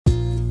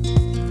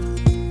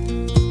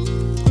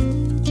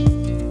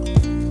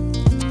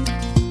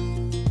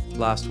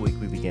last week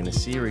we began a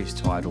series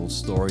titled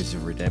Stories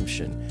of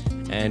Redemption,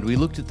 and we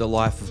looked at the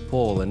life of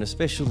Paul and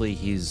especially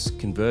his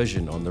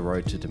conversion on the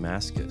road to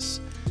Damascus.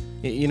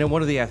 You know,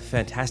 one of the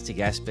fantastic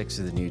aspects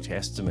of the New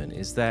Testament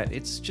is that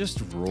it's just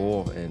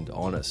raw and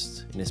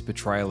honest in its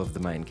portrayal of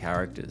the main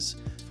characters.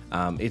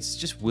 It's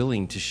just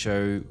willing to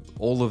show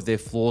all of their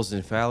flaws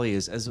and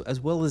failures as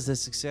well as their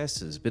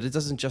successes, but it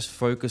doesn't just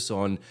focus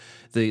on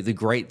the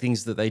great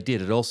things that they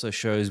did. It also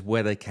shows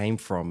where they came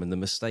from and the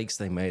mistakes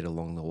they made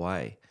along the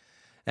way.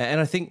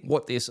 And I think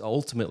what this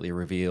ultimately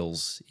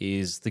reveals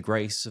is the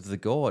grace of the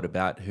God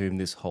about whom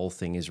this whole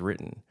thing is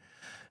written.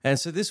 And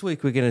so this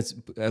week we're going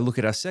to look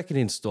at our second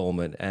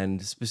installment, and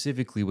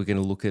specifically we're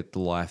going to look at the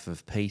life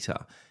of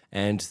Peter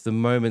and the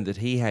moment that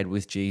he had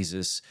with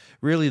Jesus,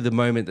 really the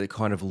moment that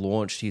kind of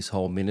launched his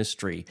whole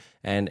ministry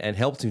and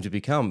helped him to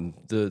become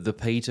the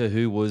Peter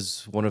who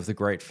was one of the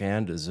great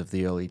founders of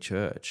the early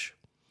church.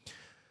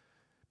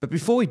 But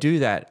before we do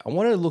that, I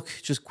want to look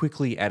just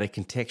quickly at a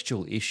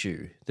contextual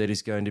issue that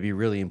is going to be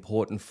really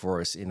important for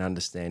us in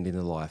understanding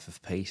the life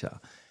of Peter,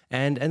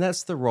 and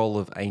that's the role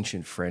of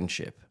ancient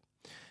friendship.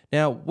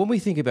 Now, when we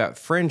think about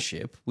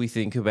friendship, we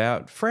think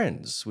about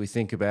friends. We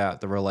think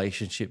about the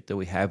relationship that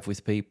we have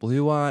with people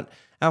who aren't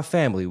our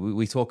family.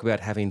 We talk about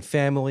having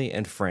family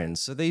and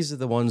friends. So these are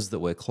the ones that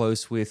we're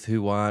close with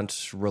who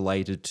aren't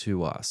related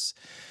to us.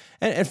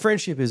 And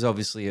friendship is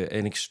obviously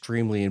an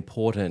extremely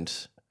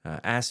important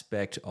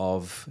aspect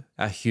of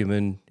our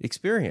human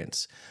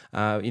experience.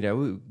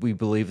 We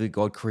believe that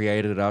God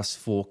created us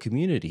for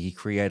community. He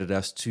created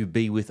us to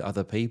be with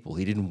other people.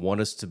 He didn't want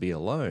us to be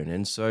alone.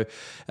 And so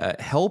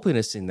helping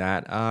us in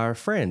that are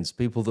friends,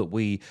 people that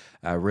we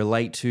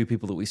relate to,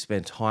 people that we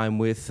spend time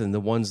with, and the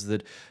ones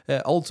that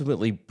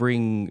ultimately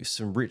bring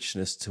some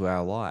richness to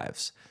our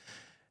lives.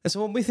 And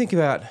so when we think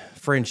about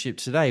friendship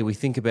today, we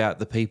think about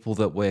the people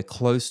that we're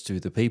close to,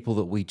 the people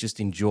that we just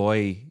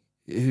enjoy,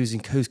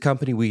 whose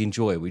company we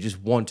enjoy. We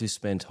just want to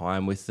spend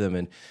time with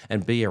them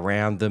and be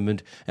around them,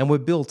 and we're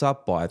built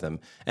up by them.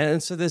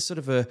 And so there's sort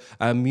of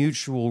a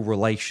mutual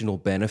relational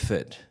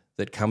benefit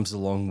that comes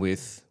along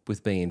with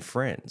being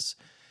friends.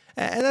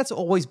 And that's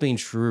always been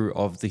true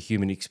of the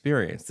human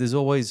experience. There's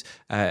always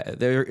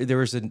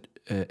there is an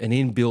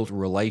inbuilt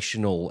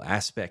relational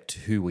aspect to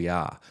who we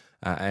are.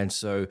 And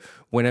so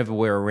whenever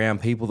we're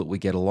around people that we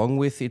get along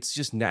with, it's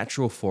just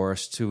natural for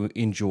us to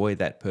enjoy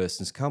that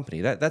person's company.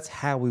 That's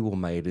how we were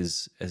made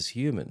as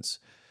humans.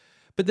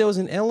 But there was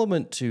an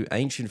element to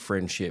ancient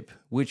friendship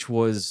which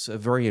was a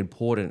very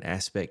important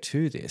aspect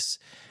to this.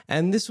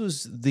 And this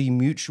was the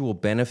mutual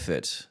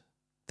benefit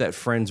that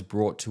friends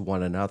brought to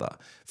one another.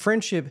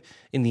 Friendship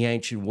in the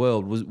ancient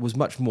world was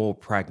much more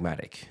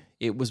pragmatic.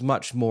 It was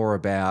much more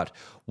about,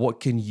 what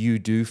can you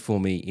do for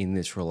me in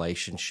this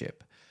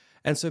relationship?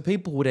 And so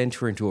people would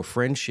enter into a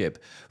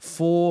friendship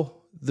for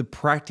the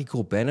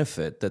practical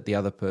benefit that the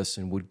other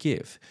person would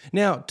give.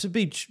 Now, to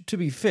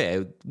be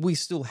fair, we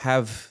still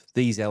have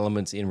these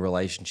elements in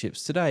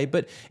relationships today,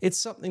 but it's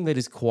something that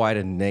is quite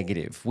a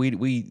negative. When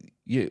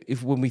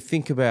we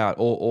think about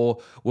or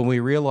when we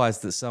realize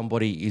that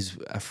somebody is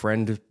a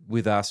friend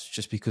with us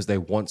just because they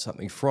want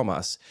something from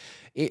us,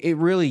 it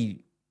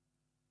really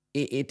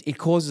It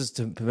causes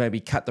to maybe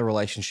cut the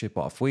relationship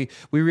off. We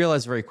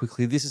realize very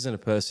quickly this isn't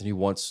a person who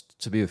wants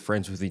to be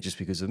friends with me just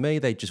because of me.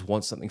 They just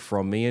want something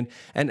from me,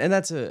 and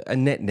that's a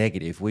net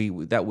negative.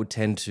 That would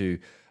tend to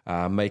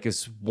make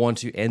us want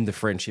to end the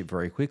friendship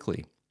very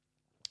quickly.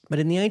 But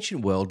in the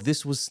ancient world,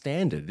 this was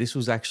standard. This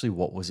was actually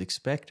what was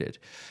expected.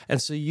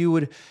 And so you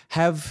would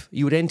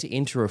enter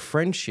into a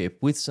friendship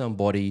with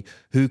somebody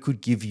who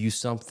could give you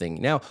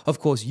something. Now, of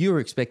course, you were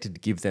expected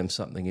to give them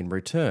something in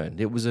return.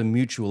 It was a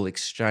mutual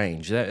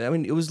exchange. I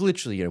mean, it was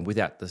literally,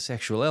 without the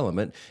sexual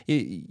element,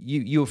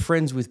 you were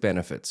friends with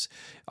benefits.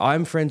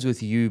 I'm friends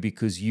with you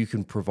because you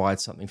can provide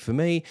something for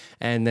me,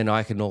 and then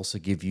I can also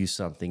give you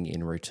something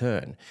in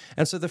return.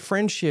 And so the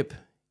friendship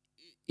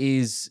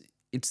it's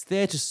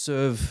there to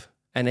serve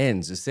an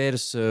ends. It's there to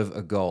serve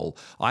a goal.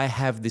 I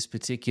have this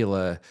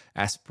particular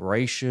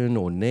aspiration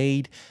or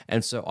need,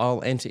 and so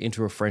I'll enter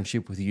into a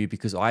friendship with you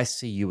because I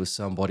see you as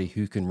somebody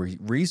who can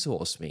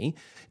resource me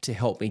to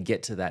help me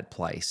get to that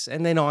place.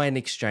 And then I, in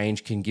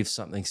exchange, can give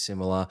something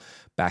similar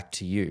back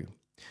to you.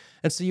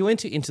 And so you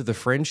enter into the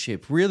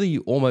friendship really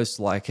almost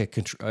like a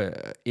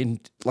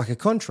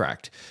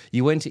contract.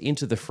 You enter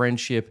into the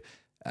friendship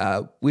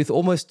with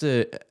almost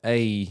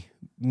a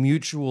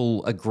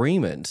mutual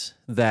agreement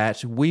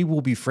that we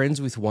will be friends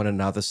with one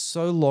another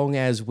so long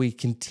as we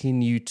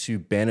continue to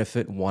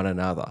benefit one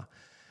another.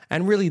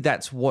 And really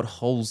that's what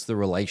holds the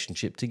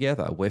relationship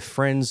together. We're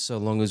friends so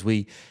long as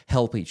we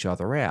help each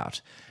other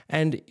out.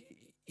 And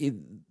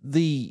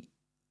the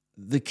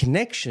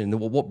connection,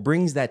 what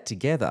brings that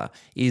together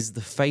is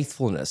the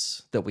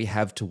faithfulness that we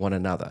have to one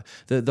another.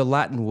 The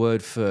Latin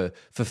word for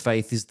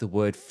faith is the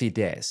word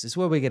fides. It's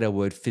where we get our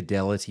word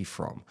fidelity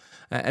from.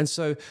 And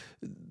so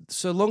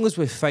long as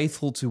we're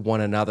faithful to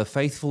one another,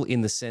 faithful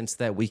in the sense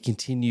that we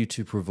continue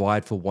to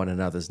provide for one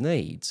another's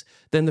needs,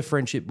 then the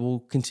friendship will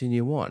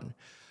continue on.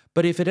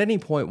 But if at any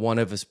point one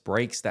of us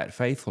breaks that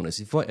faithfulness,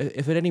 if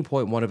at any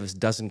point one of us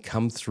doesn't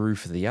come through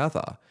for the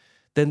other,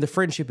 then the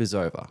friendship is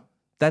over.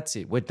 That's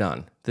it, we're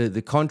done.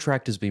 The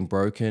contract has been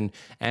broken,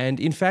 and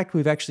in fact,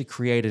 we've actually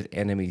created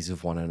enemies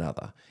of one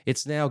another.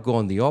 It's now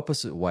gone the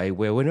opposite way,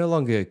 where we no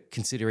longer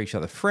consider each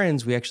other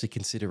friends, we actually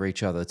consider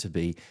each other to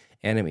be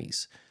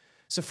enemies.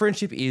 So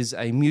friendship is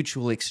a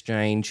mutual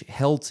exchange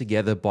held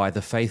together by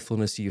the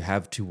faithfulness you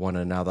have to one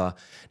another.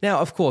 Now,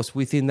 of course,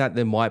 within that,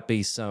 there might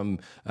be some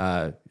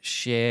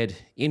shared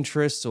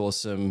interests or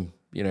some,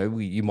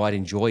 you might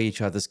enjoy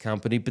each other's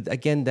company. But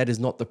again, that is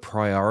not the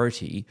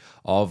priority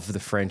of the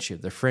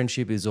friendship. The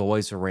friendship is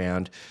always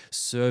around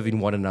serving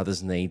one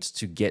another's needs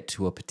to get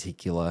to a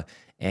particular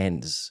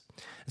ends.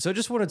 And so I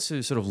just wanted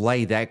to sort of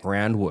lay that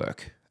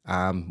groundwork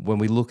when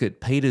we look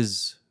at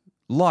Peter's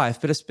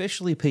life, but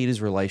especially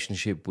Peter's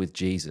relationship with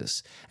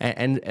Jesus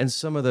and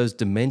some of those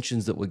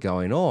dimensions that were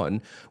going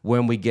on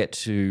when we get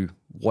to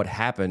what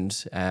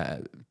happened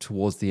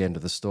towards the end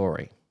of the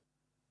story.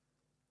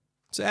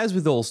 So as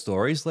with all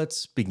stories,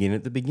 let's begin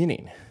at the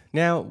beginning.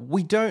 Now,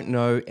 we don't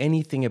know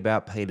anything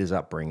about Peter's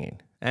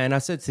upbringing. And I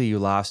said to you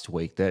last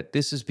week that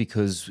this is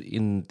because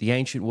in the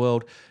ancient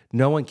world,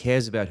 no one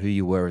cares about who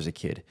you were as a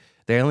kid.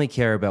 They only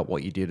care about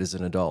what you did as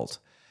an adult.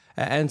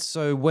 And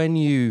so when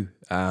you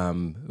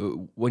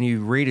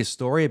read a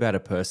story about a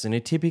person,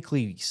 it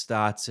typically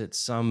starts at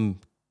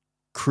some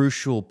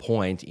crucial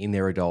point in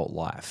their adult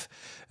life.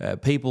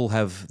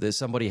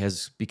 Somebody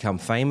has become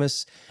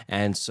famous,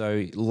 and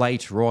so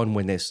later on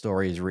when their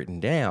story is written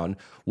down,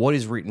 what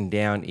is written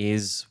down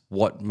is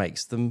what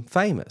makes them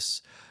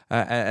famous.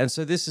 And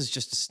so this is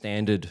just a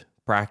standard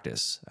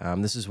practice.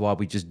 This is why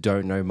we just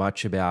don't know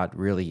much about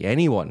really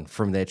anyone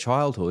from their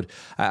childhood,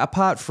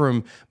 apart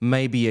from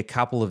maybe a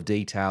couple of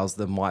details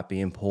that might be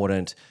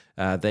important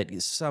that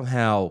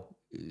somehow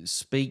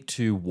speak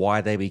to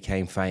why they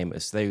became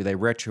famous. They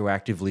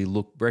retroactively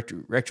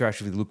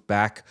look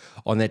back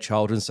on their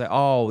childhood and say,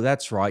 oh,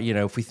 that's right.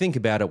 If we think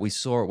about it, we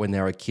saw it when they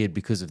were a kid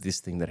because of this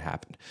thing that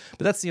happened.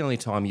 But that's the only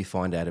time you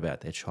find out about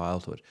their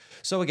childhood.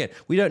 So again,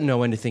 we don't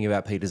know anything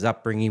about Peter's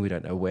upbringing. We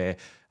don't know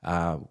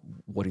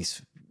what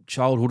his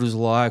childhood was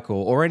like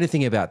or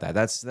anything about that.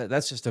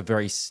 That's just a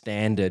very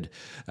standard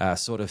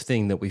sort of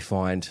thing that we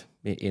find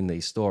in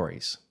these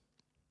stories.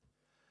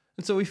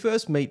 And so we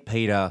first meet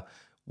Peter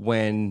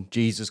when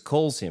Jesus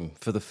calls him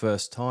for the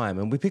first time,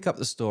 and we pick up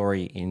the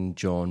story in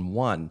John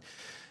 1.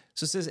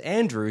 So it says,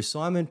 Andrew,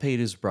 Simon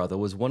Peter's brother,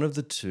 was one of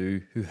the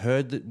two who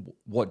heard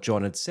what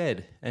John had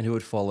said and who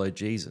had followed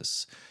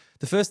Jesus.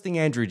 The first thing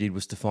Andrew did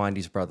was to find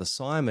his brother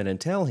Simon and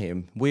tell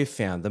him, we've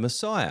found the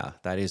Messiah,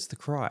 that is the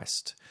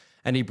Christ.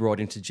 And he brought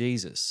him to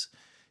Jesus.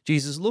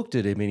 Jesus looked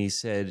at him and he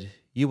said,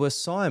 you are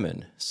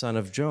Simon, son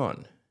of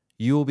John.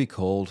 You will be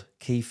called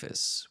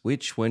Cephas,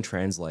 which when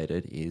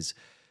translated is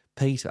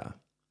Peter.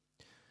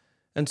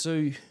 And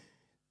so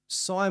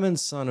Simon,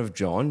 son of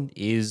John,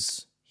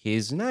 is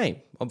his name,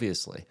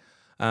 obviously.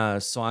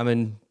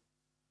 Simon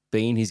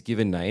being his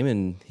given name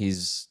and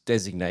his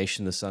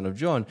designation, the son of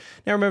John.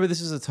 Now remember, this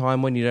is a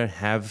time when you don't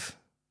have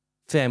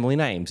family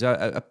names.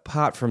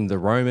 Apart from the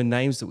Roman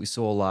names that we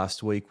saw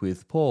last week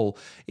with Paul,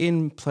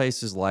 in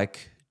places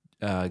like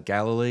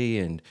Galilee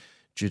and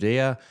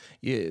Judea,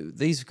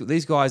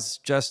 these guys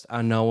just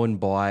are known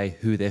by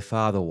who their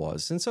father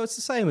was. And so it's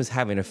the same as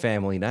having a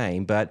family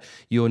name, but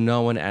you're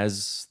known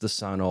as the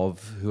son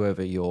of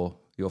whoever your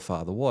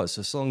father was.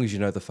 So as long as you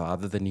know the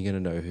father, then you're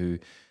going to know who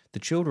the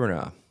children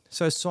are.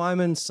 So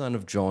Simon, son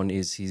of John,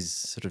 is his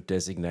sort of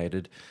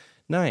designated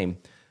name.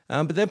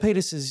 But then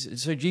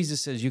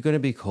Jesus says, you're going to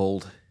be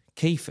called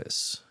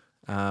Cephas,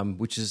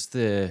 which is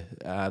the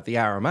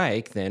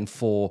Aramaic then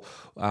for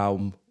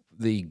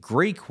the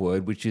Greek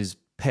word, which is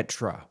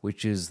Petra,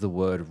 which is the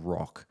word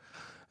rock.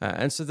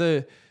 And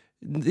so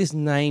this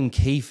name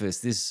Cephas,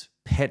 this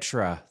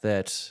Petra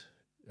that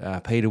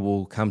Peter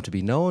will come to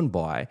be known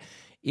by,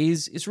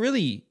 is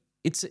really,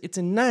 it's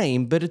a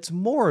name, but it's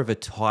more of a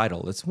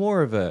title. It's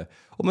more of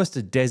almost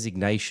a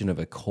designation of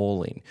a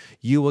calling.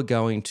 You are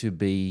going to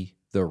be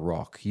the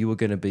rock. You are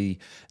going to be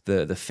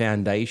the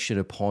foundation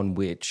upon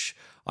which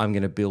I'm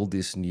going to build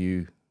this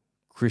new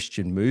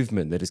Christian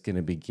movement that is going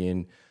to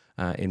begin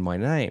in my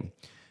name.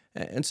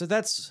 And so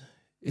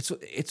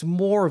it's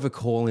more of a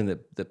calling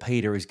that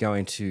Peter is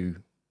going to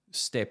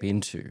step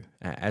into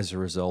as a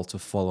result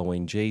of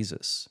following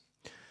Jesus.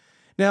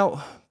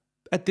 Now,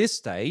 at this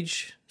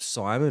stage,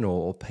 Simon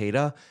or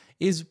Peter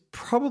is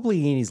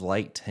probably in his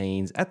late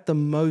teens. At the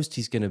most,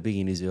 he's going to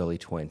be in his early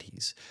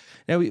 20s.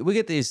 Now, we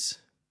get this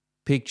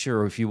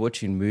picture, if you're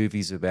watching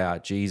movies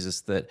about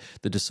Jesus, that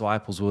the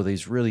disciples were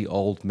these really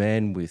old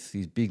men with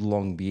these big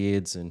long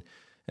beards and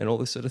all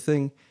this sort of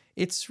thing.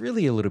 It's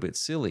really a little bit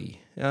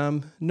silly.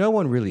 No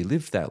one really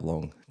lived that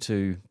long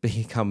to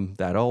become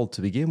that old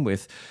to begin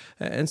with.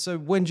 And so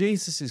when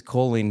Jesus is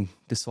calling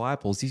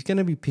disciples, he's going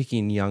to be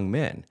picking young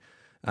men,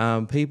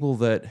 people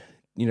that,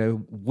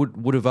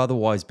 would have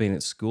otherwise been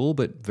at school,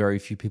 but very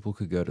few people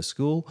could go to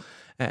school.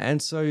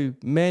 And so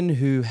men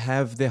who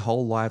have their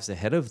whole lives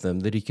ahead of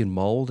them that he can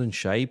mold and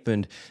shape,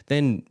 and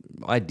then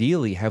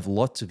ideally have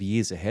lots of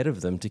years ahead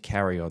of them to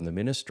carry on the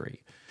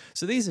ministry.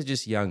 So these are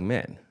just young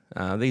men.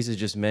 These are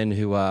just men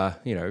who are,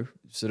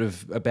 sort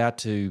of about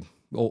to,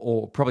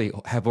 or probably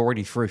have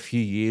already for a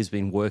few years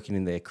been working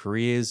in their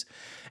careers.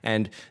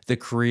 And the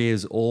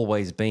career's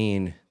always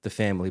been the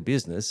family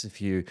business.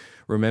 If you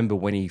remember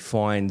when he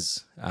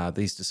finds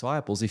these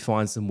disciples, he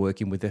finds them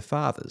working with their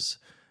fathers.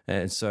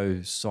 And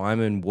so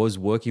Simon was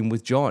working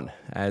with John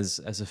as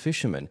a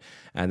fisherman,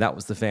 and that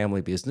was the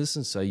family business.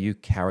 And so you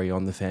carry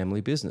on the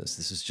family business.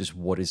 This is just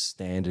what is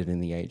standard in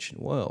the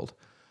ancient world.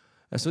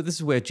 And so this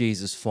is where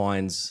Jesus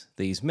finds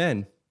these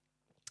men.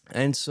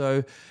 And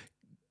so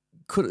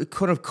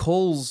kind of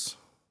calls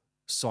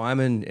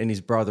Simon and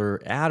his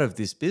brother out of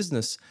this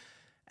business,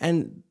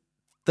 and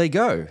they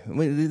go. I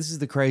mean, this is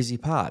the crazy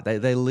part.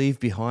 They leave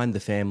behind the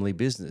family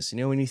business.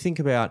 When you think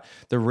about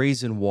the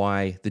reason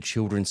why the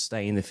children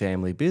stay in the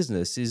family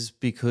business is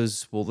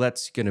because, well,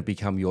 that's going to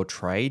become your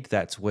trade.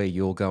 That's where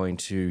you're going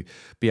to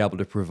be able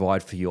to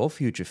provide for your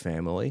future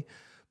family.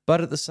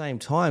 But at the same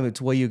time,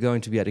 it's where you're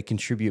going to be able to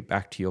contribute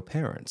back to your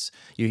parents.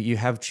 You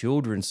have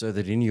children so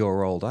that in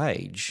your old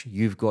age,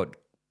 you've got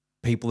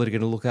people that are going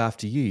to look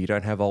after you. You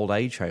don't have old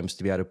age homes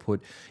to be able to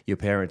put your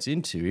parents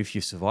into. If you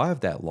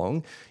survive that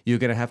long, you're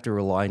going to have to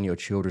rely on your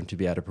children to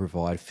be able to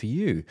provide for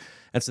you.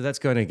 And so that's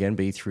going to, again,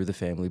 be through the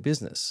family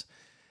business.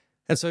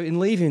 And so in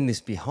leaving this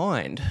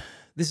behind,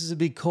 this is a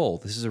big call.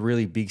 This is a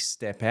really big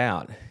step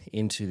out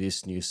into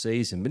this new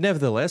season. But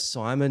nevertheless,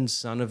 Simon,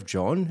 son of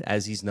John,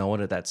 as he's known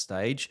at that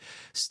stage,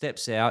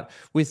 steps out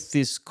with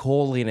this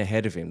calling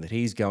ahead of him that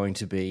he's going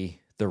to be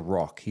the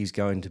rock. He's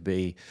going to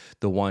be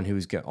the one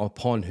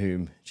upon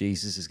whom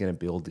Jesus is going to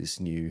build this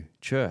new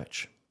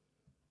church.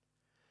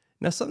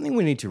 Now, something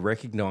we need to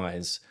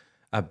recognize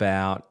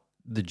about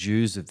the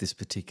Jews of this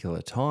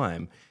particular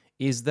time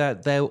is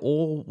that they were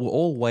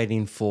all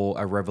waiting for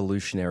a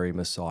revolutionary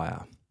Messiah.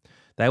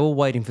 They were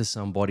waiting for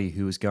somebody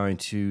who was going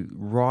to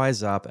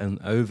rise up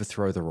and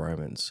overthrow the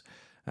Romans.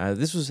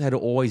 This had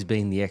always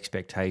been the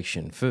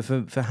expectation for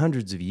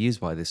hundreds of years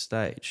by this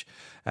stage.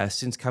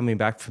 Since coming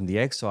back from the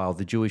exile,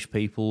 the Jewish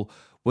people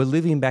were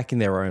living back in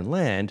their own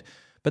land,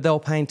 but they were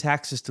paying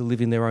taxes to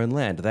live in their own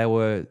land.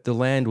 The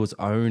land was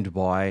owned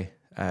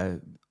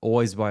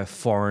always by a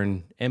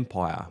foreign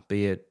empire,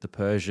 be it the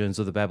Persians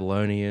or the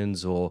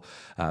Babylonians or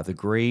the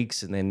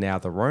Greeks, and then now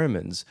the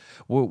Romans.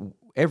 Well,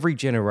 every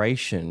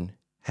generation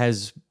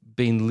has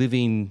been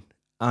living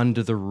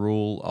under the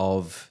rule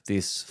of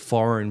this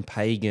foreign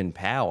pagan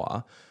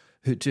power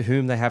to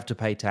whom they have to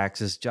pay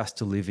taxes just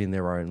to live in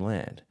their own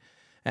land.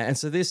 And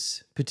so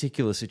this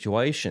particular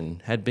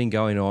situation had been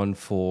going on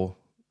for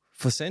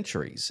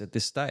centuries at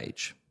this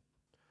stage.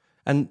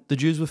 And the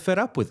Jews were fed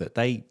up with it.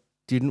 They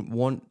didn't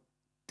want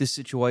this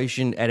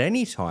situation at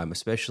any time,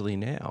 especially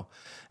now.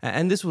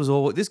 And this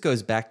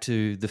goes back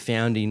to the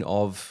founding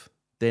of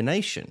their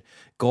nation.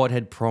 God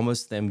had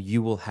promised them,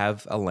 you will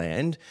have a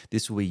land.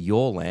 This will be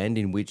your land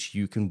in which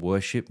you can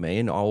worship me,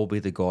 and I will be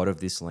the God of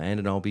this land,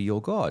 and I'll be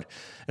your God.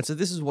 And so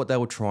this is what they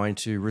were trying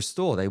to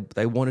restore.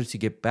 They wanted to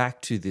get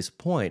back to this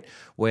point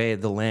where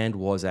the land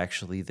was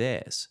actually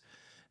theirs.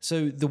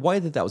 So the way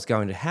that was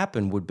going to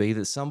happen would be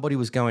that somebody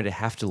was going to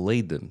have to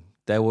lead them.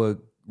 They were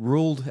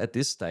ruled at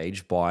this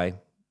stage by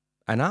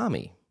an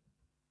army.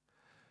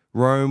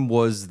 Rome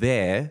was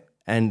there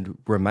and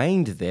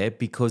remained there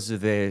because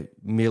of their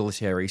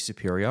military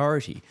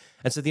superiority.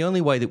 And so the only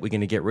way that we're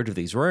going to get rid of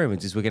these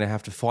Romans is we're going to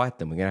have to fight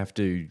them. We're going to have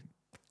to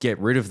get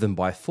rid of them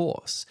by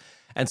force.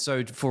 And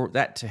so for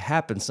that to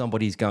happen,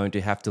 somebody's going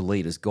to have to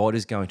lead us. God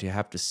is going to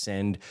have to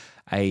send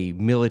a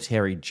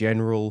military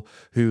general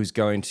who's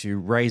going to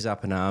raise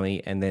up an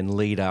army and then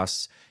lead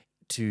us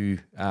to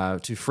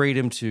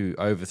freedom, to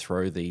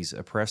overthrow these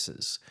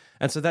oppressors.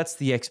 And so that's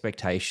the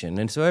expectation.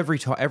 And so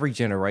every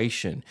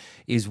generation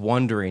is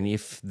wondering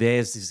if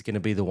theirs is going to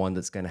be the one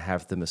that's going to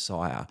have the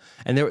Messiah.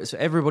 And so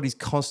everybody's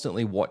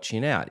constantly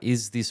watching out.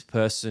 Is this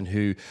person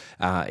who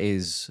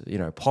is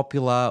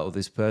popular, or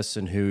this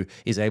person who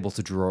is able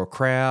to draw a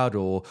crowd,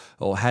 or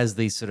has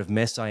these sort of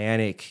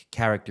messianic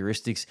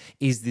characteristics?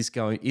 Is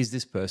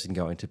this person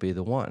going to be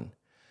the one?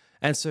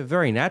 And so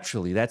very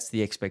naturally, that's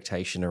the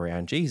expectation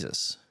around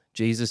Jesus.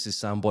 Jesus is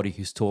somebody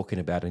who's talking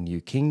about a new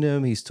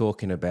kingdom. He's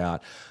talking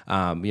about,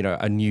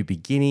 a new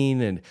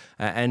beginning,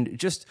 and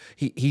just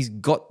he's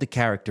got the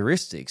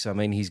characteristics. I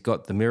mean, he's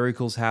got the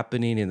miracles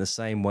happening in the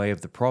same way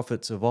of the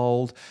prophets of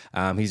old.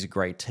 He's a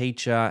great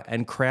teacher,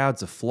 and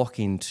crowds are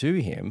flocking to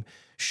him.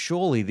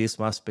 Surely this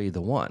must be the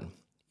one.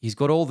 He's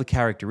got all the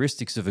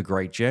characteristics of a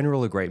great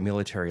general, a great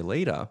military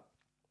leader.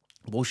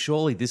 Well,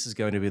 surely this is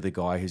going to be the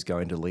guy who's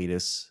going to lead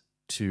us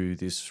to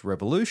this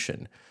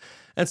revolution.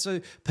 And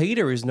so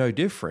Peter is no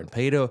different.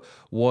 Peter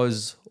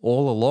was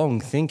all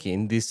along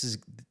thinking,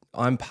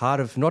 I'm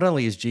part of, not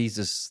only is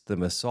Jesus the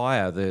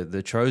Messiah,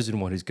 the chosen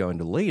one who's going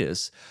to lead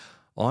us,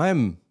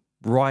 I'm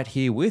right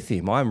here with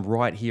him. I'm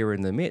right here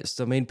in the midst.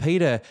 I mean,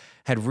 Peter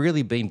had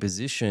really been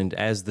positioned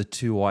as the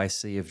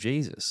 2IC of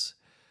Jesus.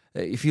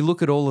 If you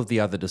look at all of the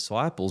other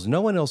disciples,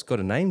 no one else got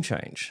a name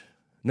change.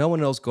 No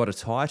one else got a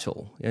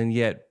title, and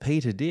yet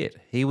Peter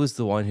did. He was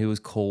the one who was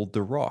called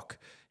the Rock.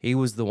 He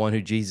was the one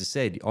who Jesus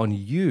said, on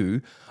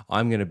you,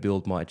 I'm going to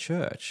build my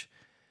church.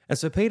 And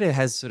so Peter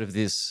has sort of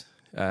this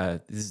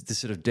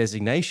sort of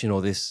designation,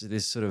 or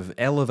this sort of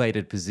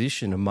elevated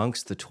position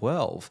amongst the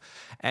 12.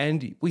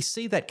 And we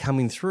see that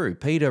coming through.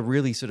 Peter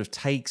really sort of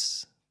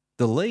takes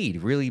the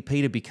lead. Really,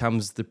 Peter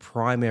becomes the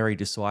primary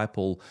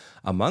disciple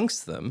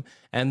amongst them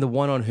and the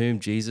one on whom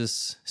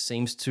Jesus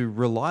seems to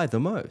rely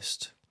the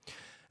most.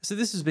 So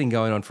this has been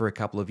going on for a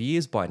couple of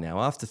years by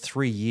now. After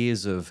 3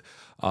 years of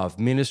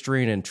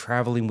ministering and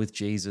traveling with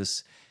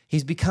Jesus,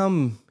 he's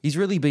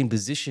really been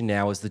positioned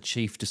now as the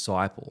chief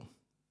disciple.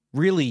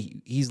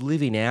 Really, he's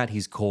living out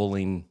his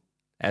calling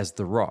as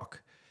the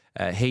Rock.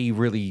 He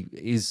really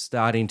is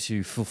starting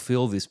to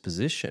fulfill this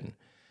position.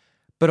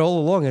 But all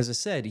along, as I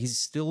said, he's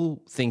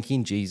still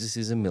thinking Jesus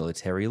is a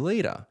military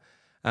leader.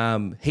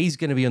 He's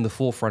going to be on the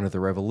forefront of the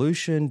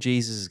revolution.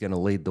 Jesus is going to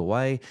lead the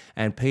way,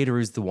 and Peter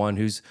is the one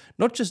who's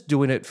not just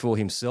doing it for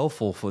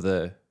himself or for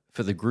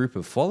the group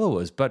of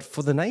followers, but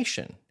for the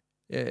nation.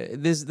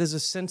 There's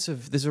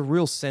a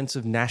real sense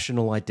of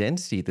national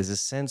identity. There's a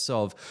sense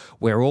of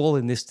we're all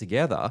in this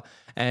together,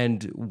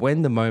 and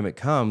when the moment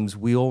comes,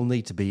 we all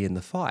need to be in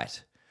the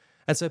fight.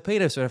 And so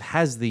Peter sort of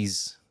has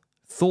these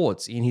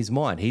thoughts in his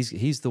mind.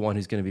 He's the one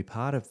who's going to be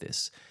part of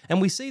this,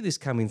 and we see this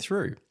coming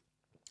through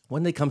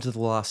when they come to the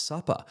Last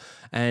Supper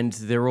and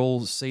they're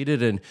all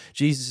seated and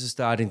Jesus is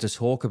starting to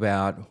talk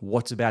about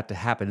what's about to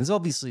happen. It's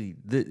obviously,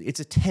 it's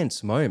a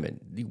tense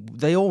moment.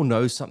 They all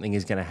know something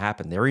is going to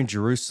happen. They're in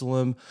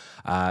Jerusalem.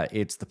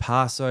 It's the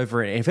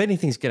Passover. And if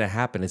anything's going to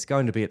happen, it's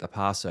going to be at the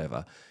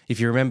Passover. If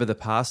you remember, the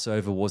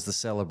Passover was the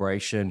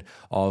celebration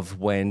of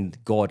when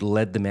God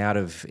led them out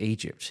of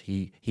Egypt.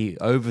 He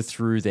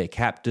overthrew their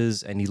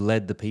captors and he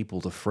led the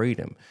people to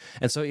freedom.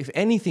 And so if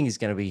anything is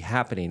going to be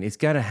happening, it's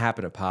going to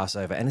happen at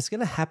Passover, and it's going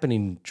to happen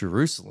in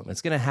Jerusalem.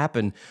 It's going to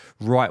happen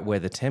right where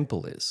the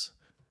temple is.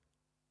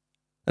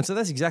 And so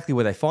that's exactly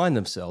where they find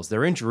themselves.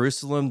 They're in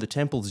Jerusalem, the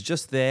temple's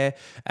just there,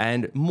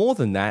 and more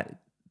than that,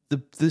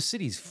 the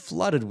city's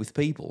flooded with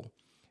people.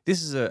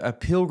 This is a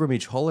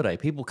pilgrimage holiday.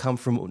 People come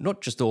from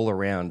not just all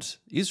around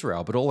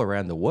Israel, but all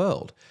around the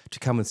world to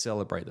come and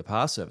celebrate the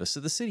Passover. So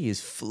the city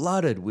is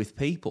flooded with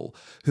people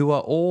who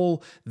are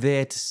all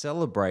there to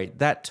celebrate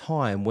that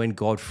time when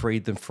God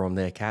freed them from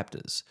their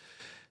captors.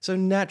 So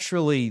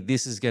naturally,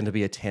 this is going to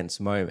be a tense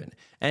moment.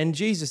 And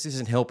Jesus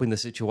isn't helping the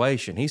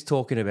situation. He's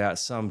talking about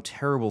some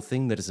terrible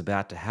thing that is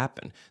about to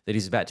happen, that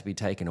is about to be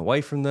taken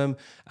away from them,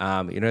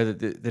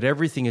 that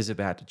everything is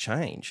about to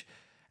change.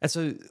 And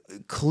so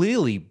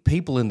clearly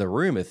people in the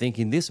room are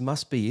thinking, this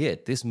must be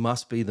it. This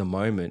must be the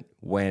moment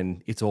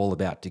when it's all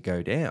about to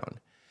go down.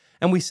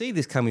 And we see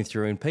this coming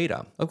through in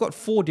Peter. I've got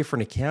 4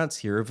 different accounts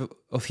here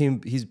of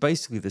him. He's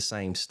basically the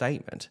same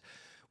statement.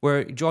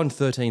 Where John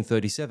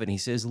 13:37, he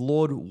says,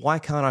 Lord, why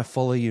can't I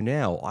follow you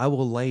now? I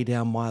will lay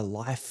down my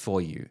life for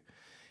you.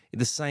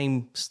 The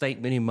same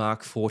statement in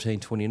Mark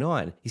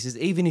 14:29, he says,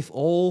 even if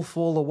all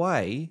fall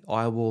away,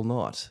 I will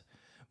not.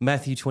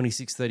 Matthew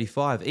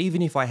 26:35,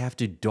 even if I have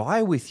to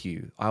die with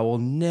you, I will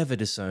never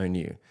disown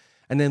you.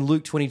 And then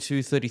Luke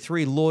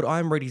 22:33, Lord, I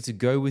am ready to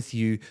go with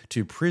you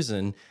to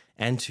prison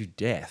and to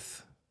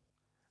death.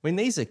 I mean,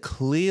 these are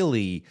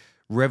clearly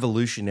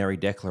revolutionary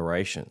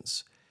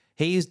declarations.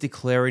 He is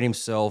declaring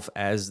himself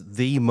as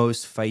the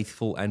most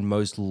faithful and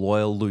most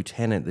loyal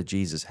lieutenant that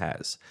Jesus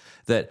has.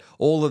 That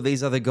all of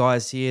these other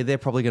guys here, they're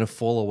probably going to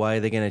fall away.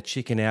 They're going to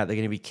chicken out. They're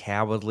going to be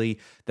cowardly.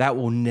 That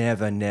will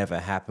never, never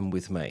happen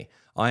with me.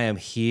 I am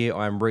here.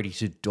 I'm ready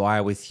to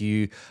die with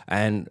you,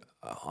 and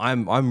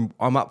I'm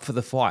up for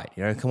the fight.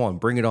 Come on,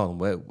 bring it on.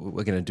 We're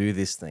going to do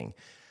this thing.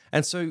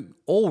 And so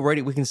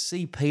already we can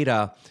see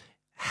Peter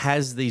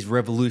has these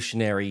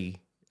revolutionary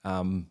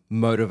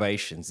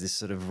motivations, this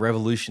sort of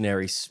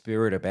revolutionary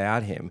spirit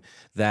about him,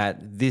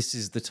 that this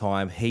is the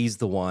time, he's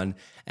the one,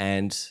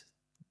 and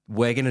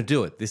we're going to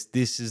do it.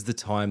 This is the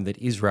time that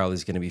Israel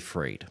is going to be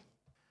freed.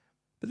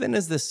 But then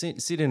as they're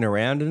sitting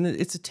around, and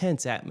it's a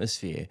tense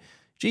atmosphere,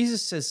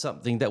 Jesus says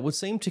something that would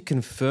seem to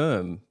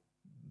confirm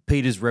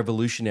Peter's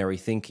revolutionary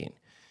thinking.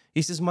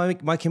 He says,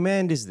 my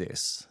command is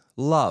this,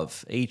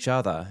 love each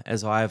other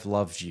as I have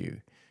loved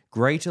you.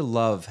 Greater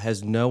love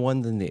has no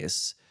one than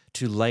this,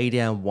 to lay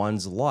down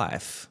one's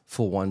life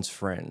for one's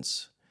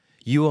friends.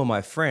 You are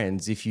my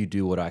friends if you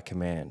do what I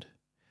command.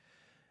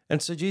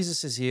 And so Jesus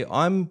says here,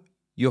 I'm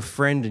your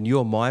friend and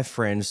you're my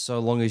friend so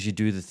long as you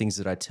do the things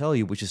that I tell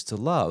you, which is to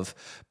love.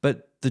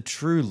 But the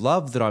true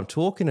love that I'm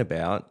talking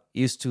about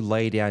is to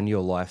lay down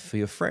your life for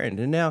your friend.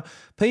 And now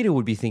Peter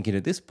would be thinking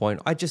at this point,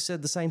 I just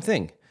said the same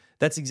thing.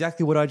 That's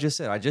exactly what I just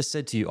said. I just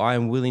said to you, I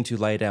am willing to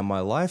lay down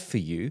my life for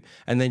you.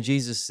 And then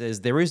Jesus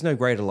says, there is no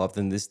greater love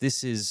than this.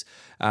 This is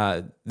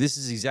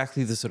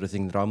exactly the sort of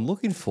thing that I'm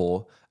looking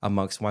for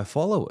amongst my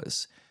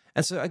followers.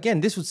 And so again,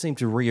 this would seem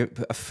to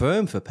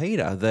reaffirm for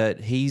Peter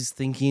that he's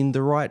thinking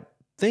the right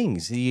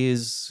things.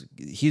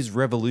 His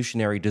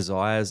revolutionary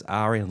desires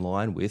are in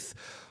line with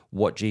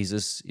what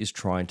Jesus is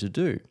trying to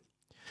do.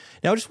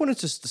 Now, I just wanted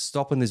to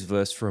stop on this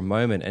verse for a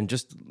moment and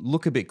just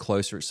look a bit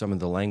closer at some of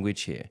the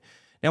language here.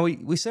 Now,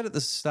 we said at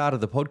the start of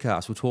the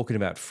podcast, we're talking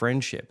about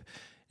friendship.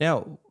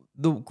 Now,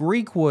 the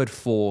Greek word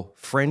for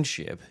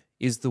friendship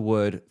is the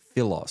word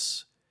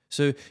philos.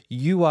 So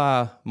you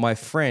are my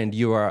friend,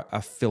 you are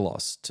a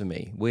philos to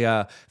me. We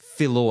are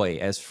philoi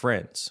as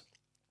friends.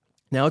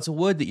 Now, it's a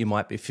word that you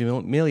might be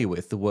familiar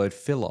with, the word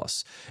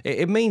philos.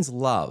 It means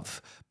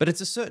love, but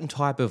it's a certain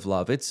type of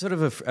love. It's sort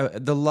of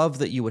the love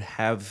that you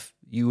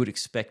would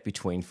expect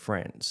between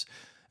friends.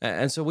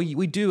 And so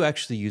we do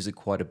actually use it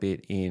quite a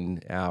bit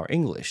in our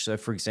English. So,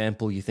 for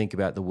example, you think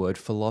about the word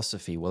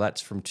philosophy. Well,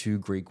 that's from two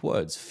Greek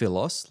words,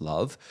 philos,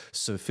 love,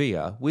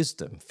 sophia,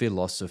 wisdom,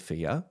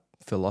 philosophia,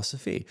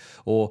 philosophy,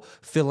 or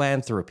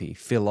philanthropy,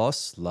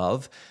 philos,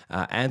 love,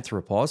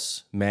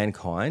 anthropos,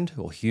 mankind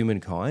or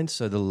humankind,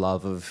 so the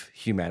love of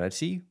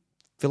humanity,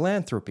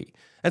 philanthropy.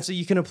 And so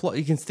you can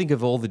think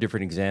of all the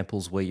different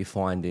examples where you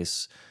find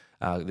this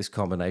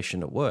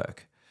combination at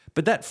work.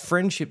 But that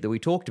friendship that we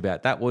talked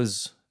about, that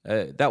was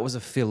a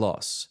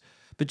philos.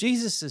 But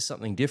Jesus says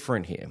something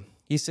different here.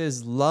 He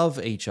says, love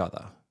each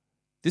other.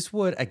 This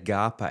word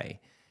agape,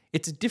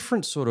 it's a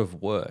different sort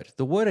of word.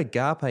 The word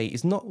agape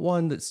is not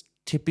one that's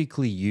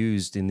typically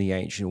used in the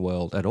ancient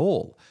world at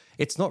all.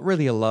 It's not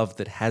really a love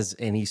that has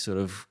any sort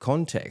of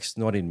context,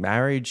 not in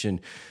marriage and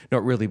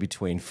not really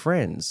between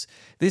friends.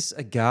 This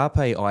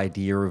agape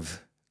idea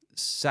of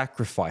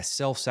sacrifice,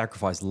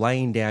 self-sacrifice,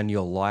 laying down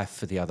your life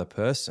for the other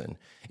person,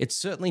 it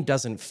certainly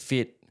doesn't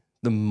fit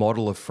the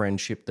model of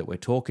friendship that we're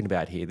talking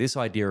about here. This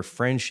idea of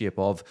friendship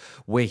of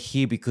we're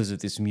here because of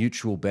this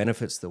mutual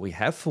benefits that we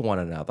have for one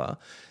another,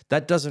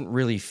 that doesn't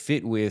really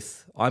fit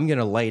with I'm going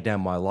to lay down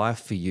my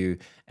life for you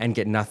and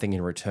get nothing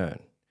in return.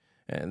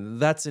 And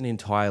that's an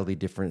entirely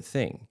different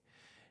thing.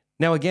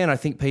 Now, again, I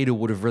think Peter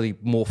would have really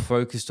more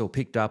focused or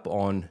picked up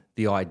on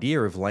the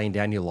idea of laying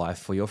down your life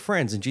for your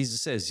friends. And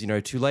Jesus says,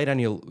 to lay down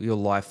your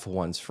life for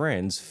one's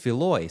friends,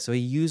 philoi. So he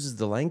uses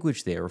the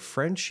language there of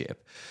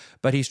friendship,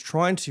 but he's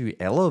trying to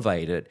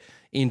elevate it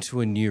into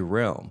a new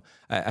realm,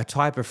 a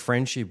type of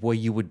friendship where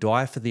you would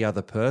die for the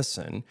other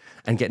person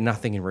and get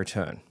nothing in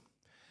return.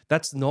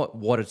 That's not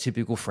what a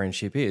typical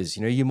friendship is.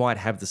 You might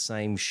have the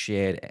same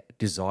shared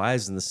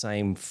desires and the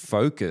same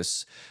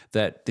focus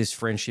that this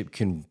friendship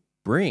can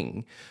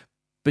bring,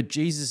 but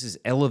Jesus is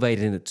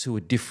elevating it to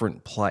a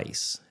different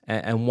place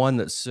and one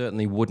that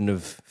certainly wouldn't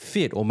have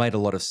fit or made a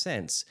lot of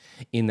sense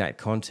in that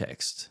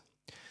context.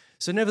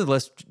 So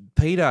nevertheless,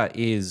 Peter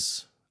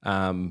is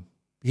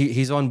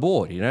he's on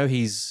board.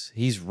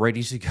 He's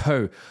ready to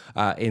go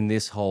in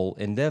this whole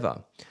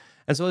endeavor.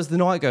 And so as the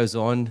night goes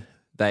on,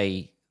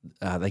 they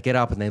get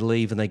up and they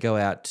leave and they go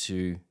out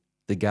to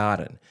the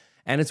garden.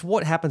 And it's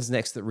what happens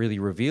next that really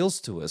reveals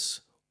to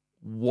us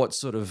what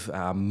sort of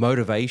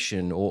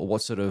motivation or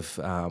what sort of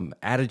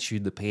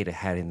attitude that Peter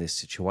had in this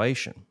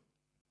situation.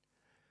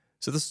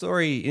 So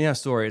in our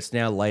story, it's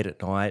now late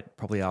at night,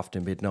 probably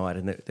after midnight,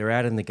 and they're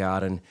out in the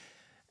garden,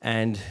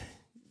 and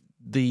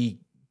the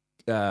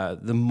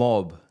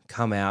mob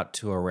come out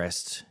to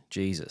arrest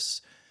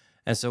Jesus.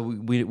 And so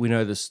we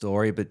know the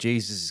story, but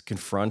Jesus is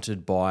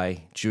confronted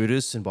by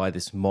Judas and by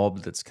this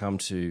mob that's come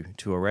to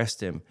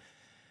arrest him.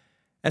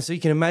 And so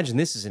you can imagine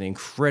this is an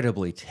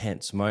incredibly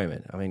tense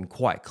moment. I mean,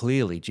 quite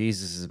clearly,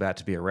 Jesus is about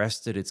to be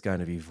arrested. It's going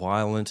to be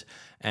violent,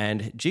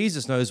 and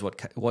Jesus knows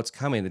what's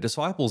coming. The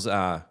disciples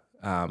are,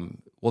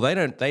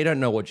 they don't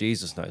know what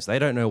Jesus knows. They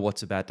don't know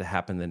what's about to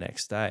happen the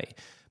next day,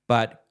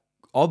 but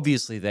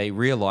obviously they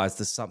realize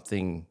there's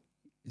something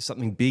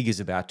big is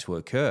about to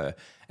occur.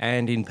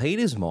 And in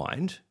Peter's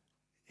mind,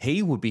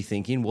 he would be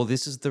thinking, well,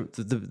 this is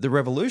the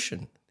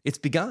revolution. It's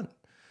begun.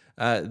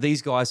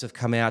 These guys have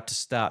come out to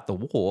start the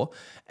war,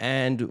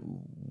 and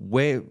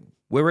we're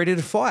ready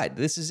to fight.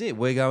 This is it.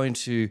 We're going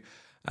to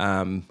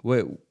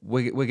we're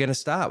going to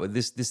start with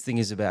this. This thing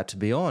is about to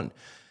be on.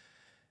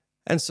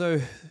 And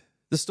so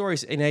the story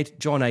in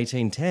John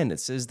 18:10, it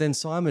says, "Then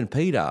Simon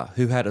Peter,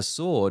 who had a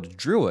sword,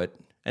 drew it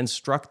and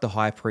struck the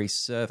high priest's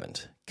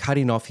servant,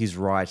 cutting off his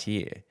right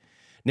ear."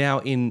 Now,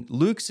 in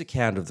Luke's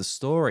account of the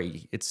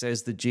story, it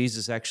says that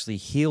Jesus actually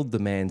healed the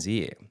man's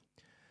ear.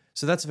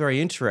 So that's very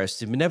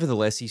interesting. But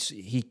nevertheless,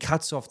 he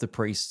cuts off the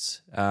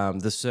priest's,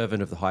 the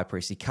servant of the high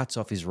priest, he cuts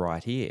off his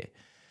right ear.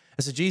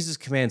 And so Jesus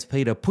commands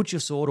Peter, "Put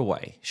your sword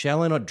away.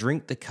 Shall I not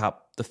drink the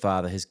cup the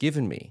Father has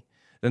given me?"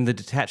 Then the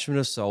detachment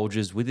of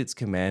soldiers with its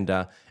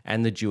commander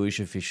and the Jewish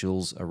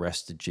officials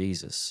arrested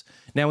Jesus.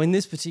 Now, in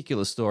this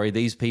particular story,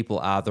 these people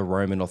are the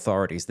Roman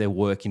authorities. They're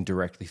working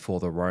directly for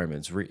the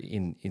Romans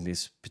in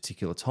this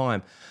particular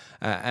time.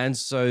 And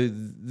so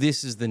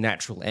this is the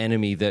natural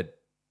enemy that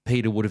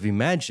Peter would have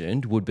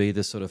imagined would be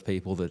the sort of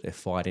people that they're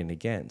fighting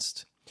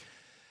against.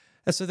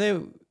 And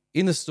so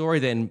in the story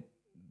then,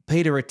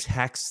 Peter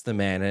attacks the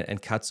man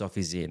and cuts off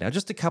his ear. Now,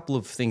 just a couple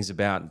of things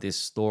about this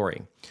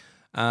story.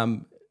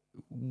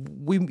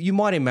 You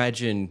might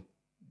imagine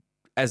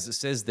as it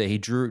says there, he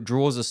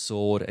draws a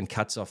sword and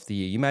cuts off the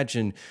ear. You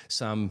imagine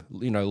some,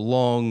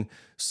 long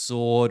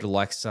sword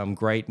like some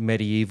great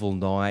medieval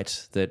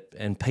knight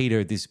and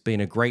Peter, this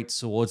being a great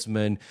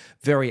swordsman,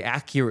 very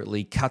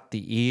accurately cut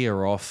the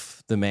ear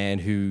off the man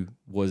who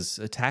was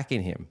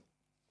attacking him.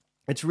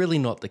 It's really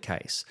not the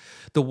case.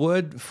 The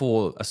word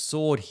for a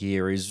sword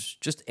here is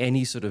just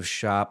any sort of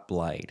sharp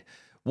blade.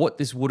 What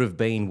this would have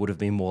been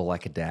more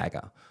like a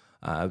dagger.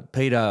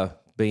 Peter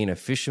being a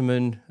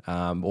fisherman,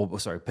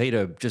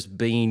 Peter just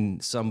being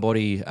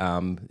somebody,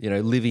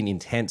 living in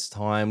tense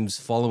times,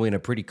 following a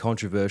pretty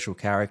controversial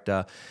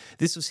character.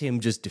 This was him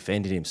just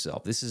defending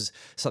himself. This is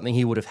something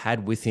he would have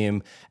had with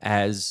him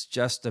as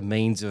just a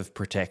means of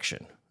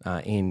protection.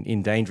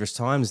 In dangerous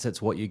times,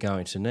 that's what you're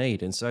going to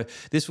need. And so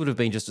this would have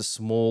been just a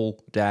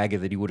small dagger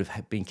that he would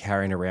have been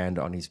carrying around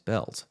on his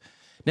belt.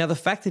 Now, the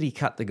fact that he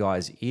cut the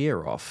guy's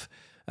ear off,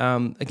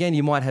 again,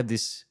 you might have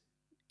this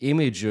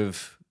image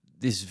of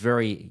this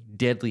very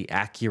deadly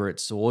accurate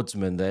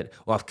swordsman that,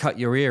 well, I've cut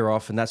your ear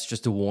off and that's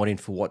just a warning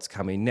for what's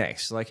coming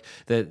next. Like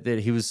that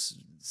he was,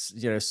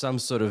 some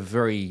sort of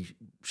very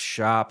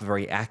sharp,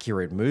 very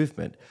accurate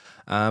movement.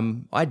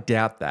 I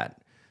doubt that.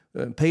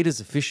 Peter's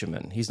a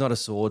fisherman. He's not a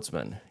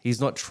swordsman. He's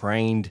not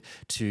trained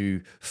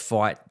to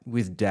fight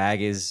with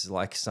daggers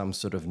like some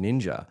sort of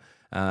ninja.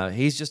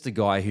 He's just a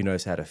guy who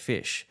knows how to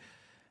fish.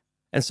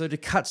 And so to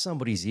cut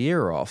somebody's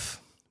ear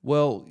off,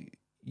 well,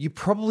 you're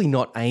probably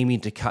not aiming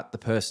to cut the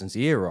person's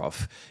ear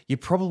off. You're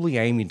probably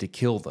aiming to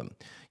kill them.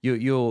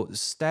 You're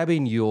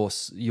stabbing your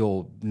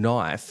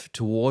knife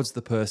towards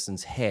the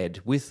person's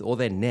head or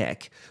their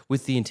neck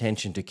with the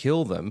intention to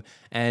kill them,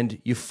 and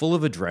you're full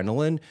of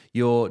adrenaline.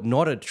 You're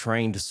not a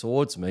trained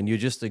swordsman. You're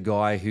just a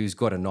guy who's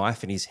got a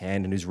knife in his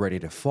hand and who's ready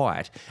to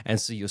fight,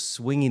 and so you're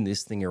swinging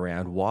this thing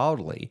around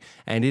wildly,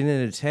 and in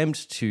an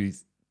attempt to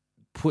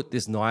put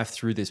this knife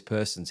through this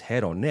person's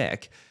head or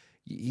neck,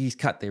 he's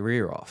cut their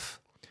ear off.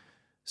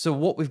 So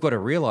what we've got to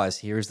realize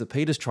here is that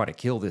Peter's trying to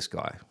kill this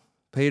guy.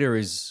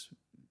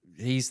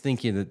 He's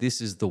thinking that this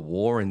is the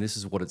war and this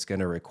is what it's going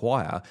to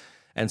require,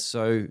 and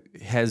so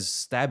has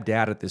stabbed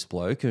out at this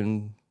bloke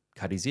and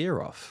cut his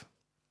ear off.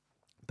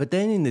 But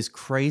then in this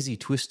crazy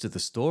twist of the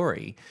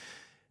story,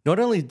 not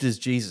only does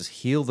Jesus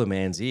heal the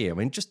man's ear,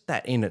 just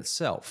that in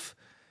itself,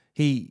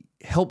 he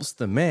helps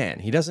the man.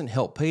 He doesn't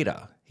help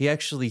Peter. He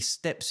actually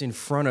steps in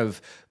front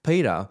of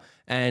Peter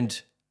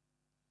and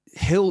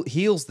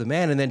heals the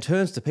man, and then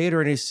turns to Peter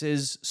and he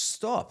says,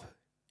 "Stop.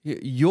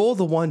 You're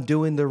the one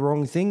doing the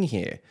wrong thing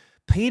here.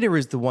 Peter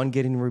is the one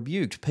getting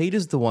rebuked.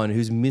 Peter's the one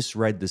who's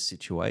misread the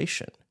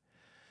situation."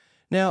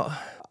 Now,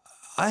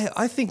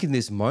 I think in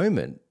this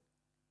moment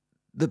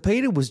that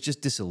Peter was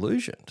just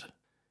disillusioned.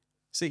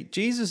 See,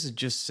 Jesus had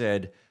just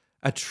said,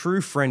 a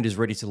true friend is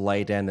ready to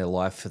lay down their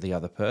life for the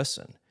other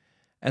person.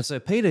 And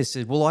so Peter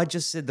said, well, I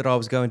just said that I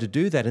was going to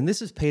do that. And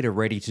this is Peter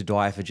ready to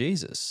die for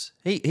Jesus.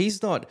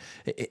 He's not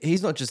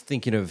just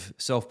thinking of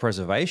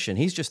self-preservation.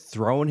 He's just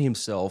throwing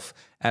himself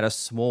at a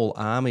small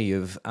army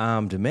of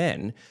armed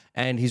men,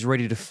 and he's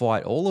ready to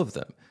fight all of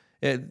them.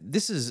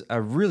 This is a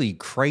really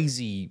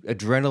crazy,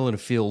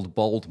 adrenaline-filled,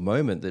 bold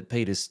moment that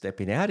Peter's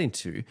stepping out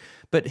into,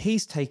 but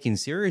he's taking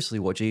seriously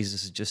what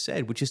Jesus has just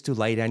said, which is to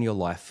lay down your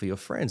life for your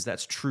friends.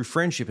 That's true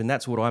friendship, and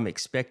that's what I'm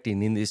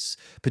expecting in this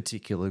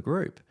particular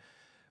group.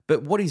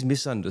 But what he's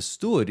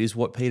misunderstood is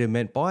what Peter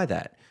meant by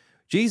that.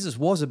 Jesus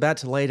was about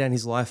to lay down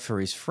his life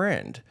for his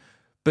friend,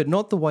 but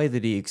not the way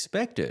that he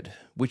expected,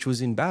 which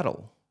was in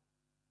battle.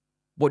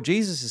 What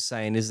Jesus is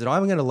saying is that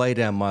I'm going to lay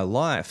down my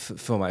life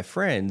for my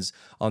friends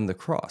on the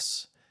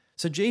cross.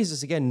 So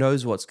Jesus, again,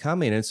 knows what's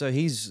coming, and so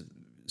he's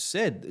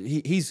said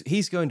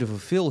he's going to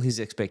fulfill his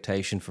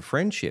expectation for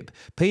friendship.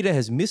 Peter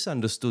has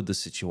misunderstood the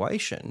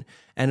situation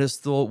and has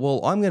thought,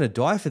 well, I'm going to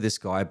die for this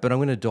guy, but I'm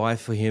going to die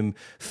for him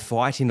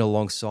fighting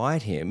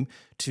alongside him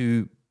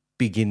to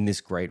begin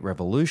this great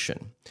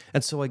revolution.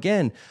 And so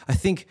again, I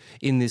think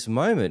in this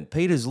moment,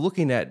 Peter's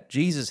looking at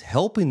Jesus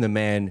helping the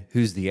man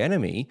who's the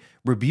enemy,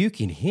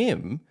 rebuking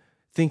him,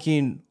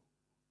 thinking,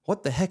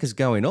 what the heck is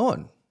going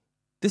on?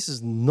 This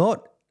is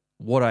not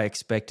what I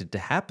expected to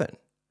happen.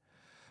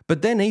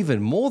 But then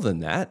even more than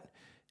that,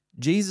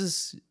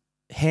 Jesus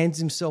hands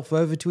himself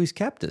over to his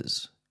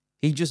captors.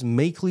 He just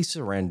meekly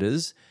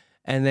surrenders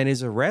and then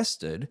is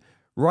arrested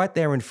right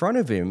there in front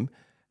of him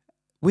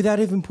without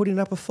even putting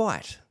up a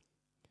fight.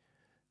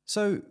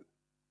 So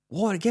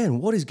what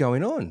is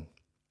going on?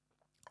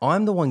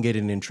 I'm the one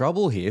getting in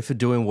trouble here for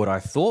doing what I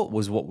thought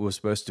was what we were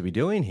supposed to be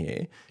doing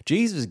here.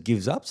 Jesus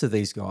gives up to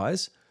these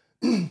guys.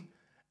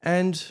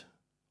 And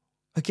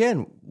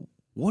again,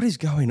 what is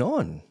going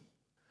on?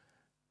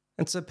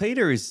 And so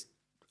Peter is,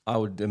 I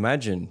would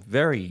imagine,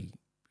 very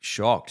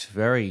shocked,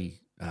 very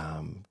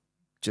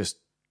just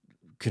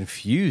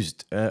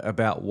confused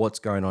about what's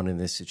going on in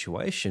this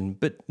situation.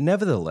 But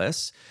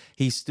nevertheless,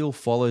 he still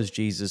follows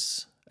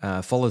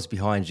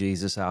behind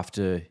Jesus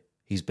after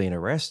he's been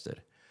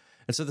arrested.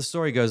 And so the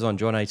story goes on,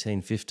 John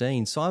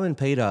 18:15. Simon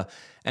Peter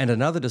and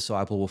another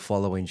disciple were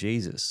following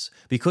Jesus.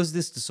 Because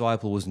this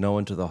disciple was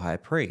known to the high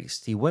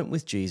priest, he went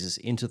with Jesus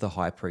into the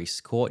high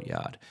priest's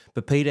courtyard,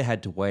 but Peter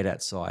had to wait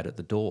outside at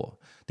the door.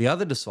 The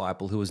other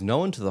disciple, who was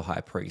known to the high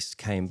priest,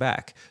 came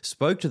back,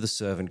 spoke to the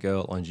servant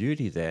girl on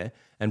duty there,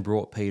 and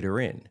brought Peter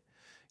in.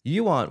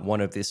 "You aren't one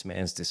of this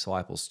man's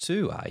disciples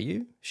too, are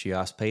you?" she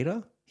asked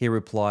Peter. He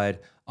replied,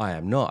 "I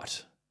am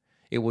not."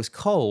 It was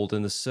cold,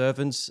 and the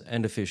servants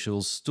and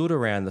officials stood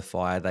around the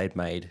fire they'd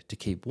made to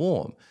keep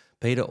warm.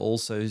 Peter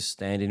also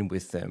standing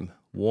with them,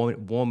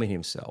 warming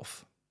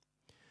himself.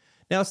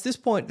 Now, at this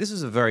point, this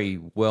is a very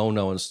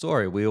well-known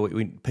story.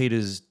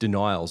 Peter's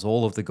denials,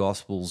 all of the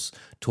Gospels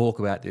talk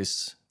about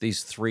these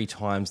 3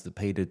 times that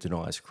Peter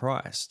denies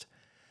Christ.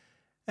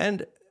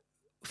 And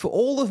for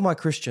all of my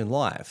Christian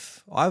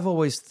life, I've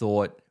always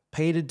thought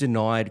Peter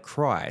denied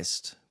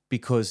Christ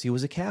because he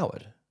was a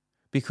coward,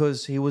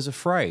 because he was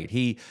afraid.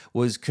 He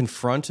was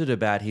confronted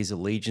about his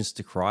allegiance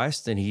to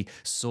Christ, and he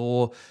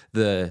saw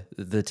the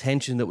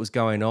tension that was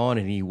going on,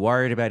 and he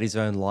worried about his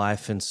own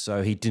life, and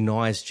so he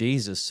denies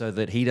Jesus so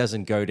that he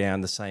doesn't go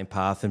down the same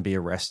path and be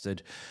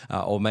arrested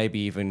or maybe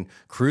even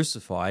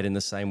crucified in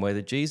the same way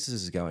that Jesus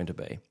is going to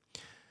be.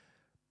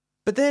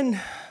 But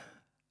then,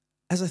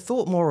 as I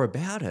thought more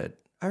about it,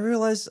 I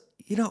realized,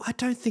 I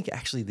don't think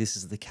actually this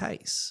is the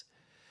case.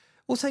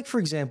 Well, take, for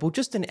example,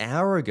 just an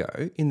hour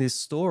ago in this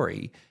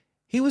story,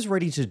 he was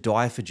ready to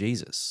die for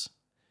Jesus.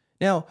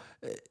 Now,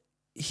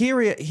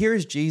 here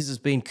is Jesus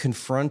being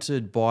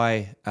confronted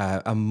by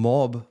a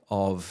mob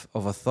of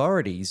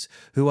authorities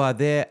who are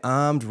there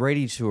armed,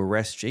 ready to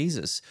arrest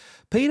Jesus.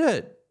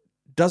 Peter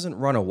doesn't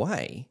run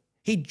away.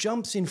 He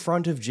jumps in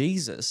front of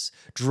Jesus,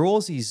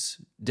 draws his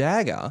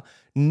dagger,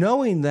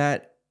 knowing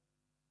that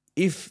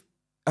if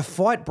a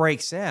fight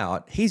breaks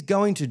out, he's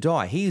going to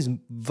die. He is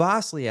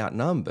vastly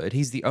outnumbered.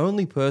 He's the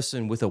only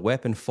person with a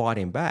weapon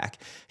fighting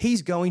back.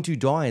 He's going to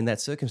die in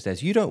that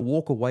circumstance. You don't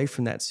walk away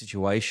from that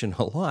situation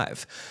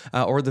alive,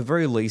 or at the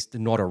very least,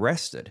 not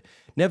arrested.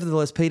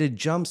 Nevertheless, Peter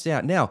jumps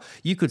out. Now,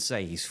 you could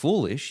say he's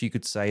foolish. You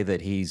could say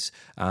that he's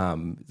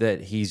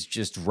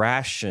just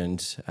rash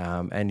and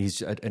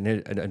he's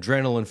an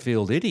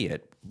adrenaline-filled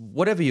idiot.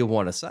 Whatever you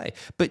want to say,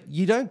 but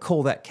you don't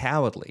call that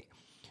cowardly.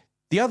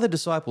 The other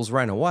disciples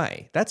ran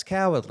away. That's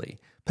cowardly.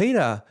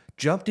 Peter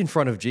jumped in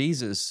front of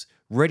Jesus,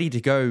 ready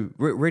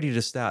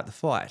to start the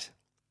fight.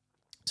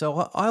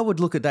 So I would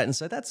look at that and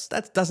say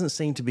that doesn't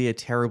seem to be a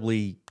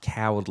terribly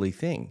cowardly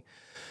thing.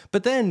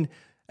 But then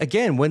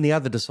again, when the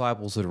other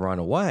disciples had run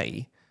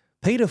away,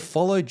 Peter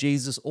followed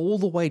Jesus all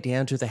the way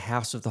down to the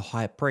house of the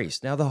high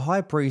priest. Now, the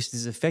high priest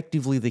is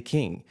effectively the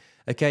king.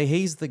 Okay,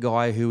 he's the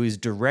guy who is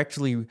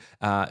directly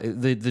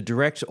the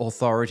direct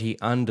authority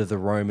under the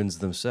Romans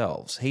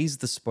themselves. He's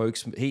the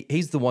spokesman.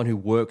 He's the one who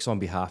works on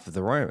behalf of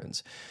the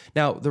Romans.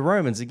 Now, the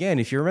Romans, again,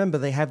 if you remember,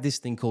 they have this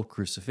thing called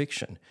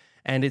crucifixion.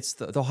 And it's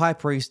the high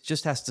priest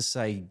just has to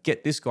say,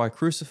 get this guy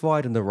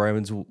crucified, and the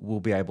Romans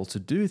will be able to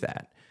do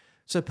that.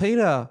 So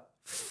Peter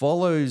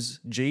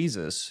follows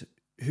Jesus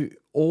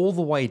all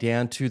the way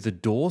down to the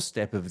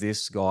doorstep of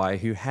this guy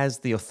who has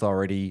the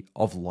authority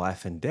of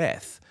life and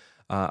death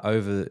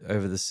over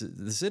the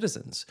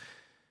citizens.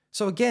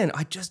 So again,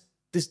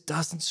 this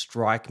doesn't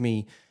strike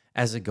me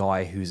as a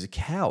guy who's a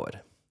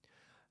coward.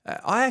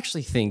 I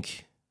actually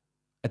think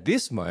at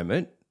this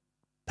moment,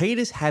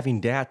 Peter's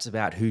having doubts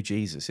about who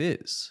Jesus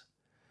is.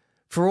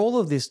 For all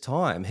of this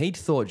time, he'd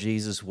thought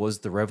Jesus was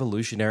the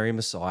revolutionary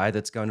Messiah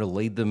that's going to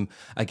lead them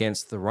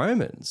against the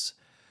Romans.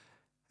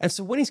 And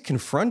so when he's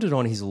confronted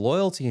on his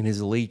loyalty and his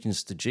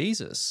allegiance to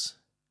Jesus,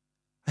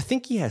 I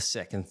think he has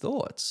second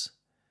thoughts.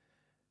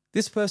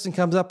 This person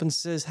comes up and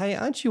says, "Hey,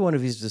 aren't you one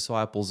of his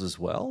disciples as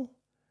well?"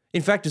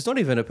 In fact, it's not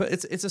even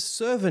it's a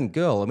servant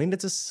girl. I mean,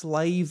 it's a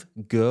slave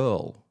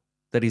girl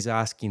that is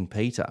asking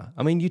Peter.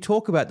 I mean, you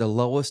talk about the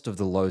lowest of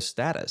the low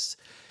status.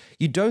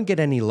 You don't get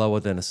any lower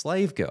than a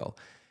slave girl.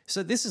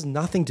 So this is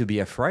nothing to be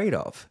afraid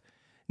of.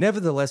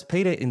 Nevertheless,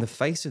 Peter, in the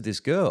face of this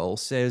girl,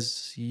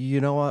 says,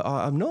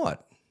 I'm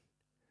not.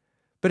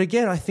 But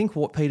again, I think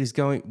what's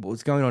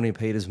going on in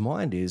Peter's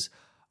mind is,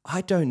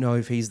 I don't know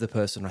if he's the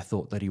person I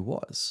thought that he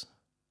was.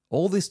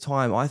 All this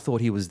time, I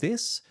thought he was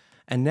this,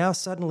 and now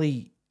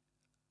suddenly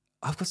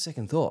I've got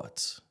second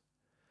thoughts.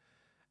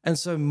 And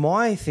so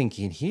my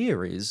thinking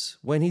here is,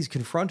 when he's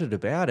confronted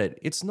about it,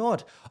 it's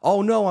not,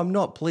 "Oh, no, I'm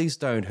not, please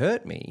don't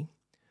hurt me."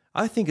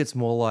 I think it's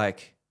more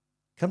like,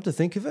 come to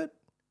think of it,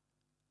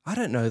 I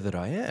don't know that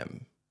I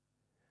am.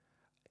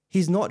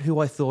 He's not who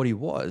I thought he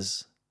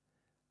was,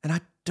 and I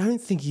don't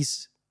think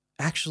he's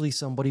actually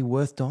somebody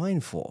worth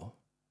dying for.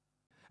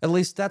 At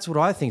least that's what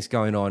I think's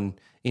going on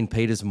in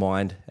Peter's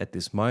mind at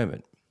this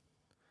moment.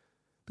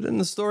 But then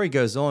the story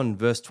goes on,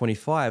 verse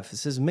 25, it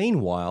says,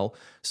 "Meanwhile,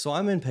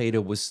 Simon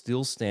Peter was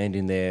still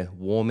standing there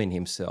warming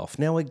himself."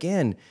 Now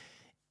again,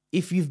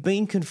 if you've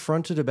been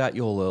confronted about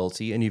your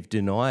loyalty and you've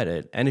denied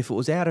it, and if it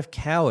was out of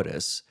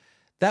cowardice,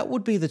 that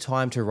would be the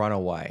time to run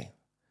away.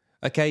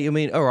 Okay, I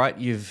mean, all right,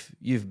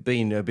 you've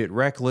been a bit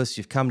reckless,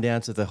 you've come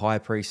down to the high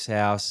priest's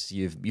house,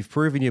 you've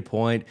proven your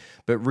point,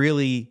 but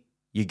really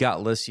You're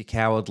gutless, you're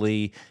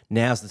cowardly,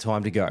 now's the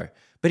time to go.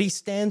 But he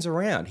stands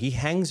around. He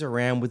hangs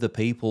around with the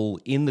people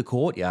in the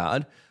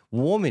courtyard,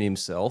 warming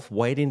himself,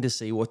 waiting to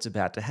see what's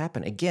about to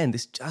happen. Again,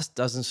 this just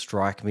doesn't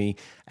strike me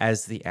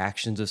as the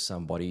actions of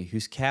somebody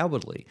who's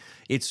cowardly.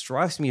 It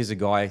strikes me as a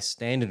guy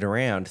standing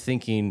around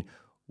thinking,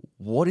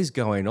 what is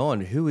going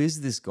on? Who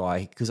is this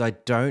guy? Because I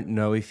don't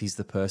know if he's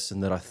the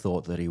person that I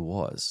thought that he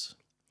was.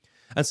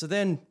 And so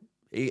then,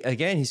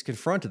 again, he's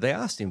confronted. They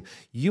asked him,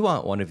 you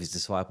aren't one of his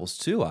disciples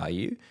too, are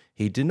you?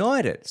 He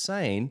denied it,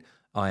 saying,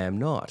 I am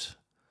not.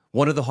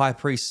 One of the high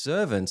priest's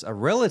servants, a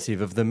relative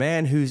of the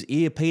man whose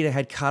ear Peter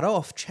had cut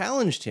off,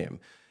 challenged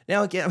him.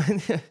 Now,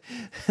 again,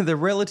 the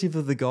relative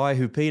of the guy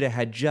who Peter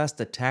had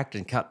just attacked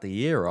and cut the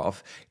ear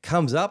off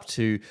comes up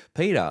to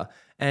Peter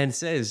and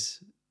says,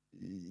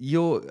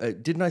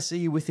 didn't I see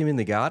you with him in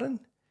the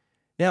garden?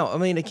 Now, I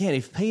mean, again,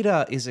 if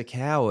Peter is a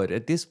coward,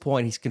 at this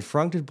point, he's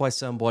confronted by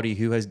somebody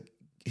who has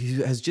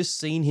just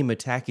seen him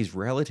attack his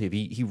relative.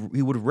 He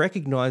would have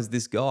recognized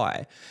this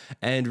guy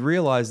and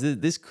realized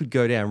that this could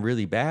go down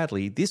really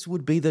badly. This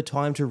would be the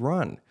time to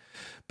run.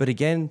 But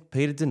again,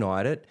 Peter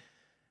denied it.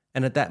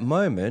 And at that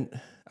moment,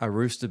 a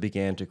rooster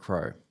began to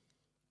crow.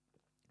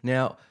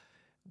 Now,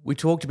 we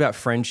talked about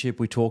friendship.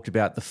 We talked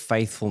about the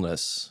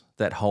faithfulness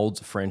that holds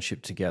a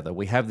friendship together.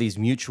 We have these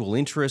mutual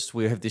interests.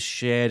 We have this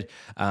shared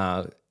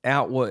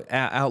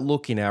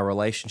outlook in our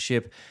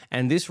relationship,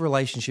 and this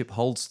relationship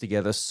holds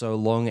together so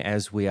long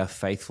as we are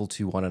faithful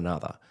to one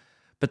another.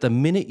 But the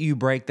minute you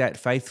break that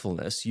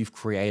faithfulness, you've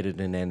created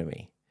an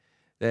enemy.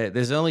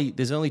 There's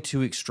only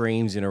two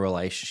extremes in a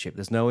relationship.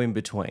 There's no in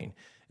between.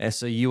 And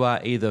so you are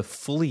either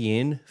fully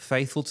in,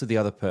 faithful to the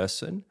other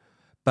person,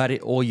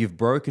 or you've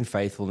broken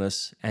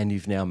faithfulness and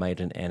you've now made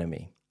an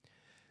enemy.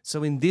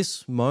 So in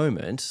this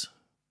moment,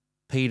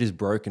 Peter's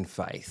broken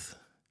faith.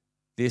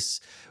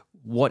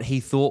 What he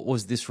thought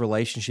was this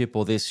relationship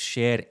or this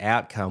shared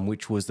outcome,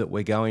 which was that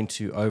we're going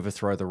to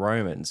overthrow the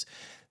Romans,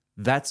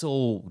 that's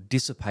all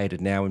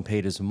dissipated now in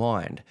Peter's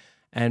mind.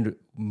 And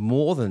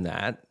more than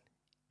that,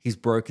 he's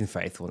broken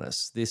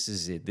faithfulness. This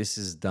is it. This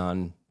is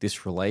done.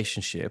 This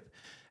relationship,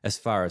 as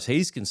far as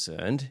he's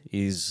concerned,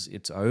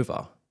 it's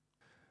over.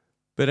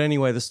 But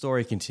anyway, the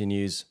story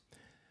continues.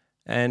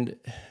 And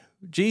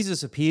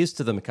Jesus appears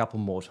to them a couple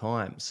more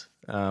times.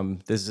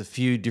 There's a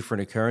few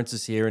different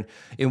occurrences here. And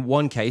in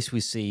one case, we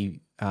see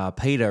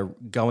Peter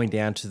going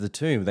down to the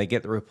tomb. They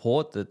get the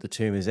report that the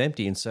tomb is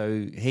empty. And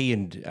so he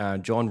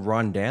and John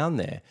run down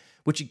there,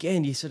 which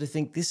again, you sort of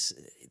think this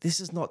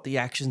is not the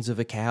actions of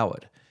a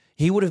coward.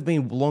 He would have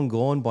been long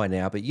gone by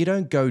now, but you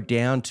don't go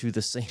down to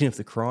the scene of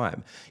the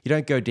crime. You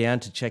don't go down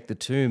to check the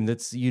tomb.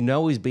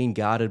 He's being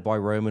guarded by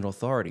Roman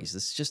authorities.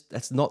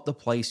 That's not the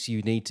place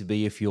you need to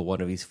be if you're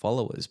one of his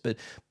followers. But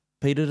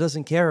Peter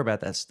doesn't care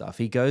about that stuff.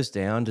 He goes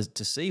down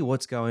to see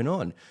what's going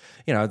on.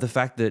 You know, the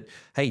fact that,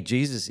 hey,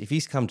 Jesus, if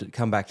he's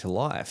come back to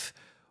life,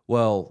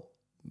 well,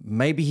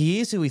 maybe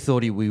he is who we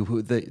thought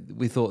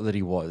that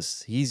he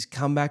was. He's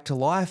come back to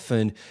life,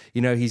 and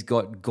he's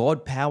got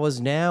God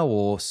powers now,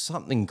 or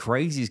something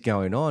crazy is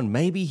going on.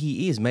 Maybe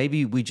he is.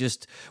 Maybe we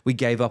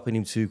gave up on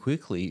him too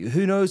quickly.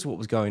 Who knows what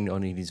was going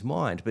on in his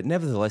mind? But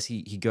nevertheless,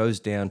 he goes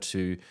down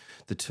to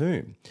the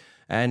tomb,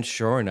 and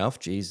sure enough,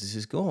 Jesus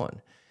is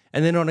gone.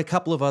 And then on a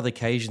couple of other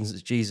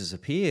occasions, Jesus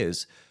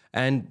appears,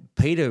 and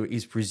Peter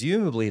is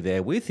presumably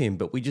there with him,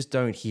 but we just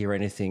don't hear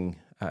anything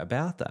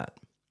about that.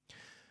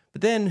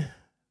 But then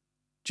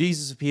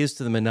Jesus appears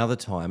to them another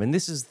time, and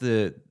this is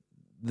the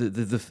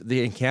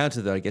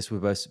encounter that I guess we're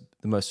both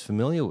the most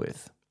familiar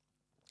with.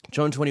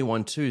 John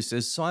 21:2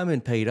 says,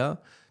 Simon Peter,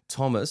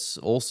 Thomas,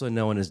 also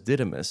known as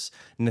Didymus,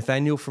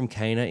 Nathanael from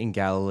Cana in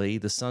Galilee,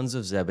 the sons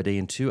of Zebedee,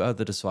 and two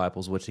other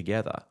disciples were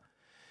together.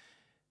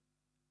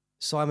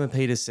 Simon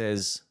Peter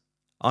says,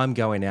 I'm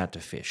going out to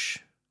fish.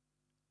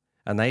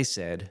 And they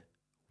said,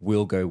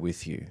 we'll go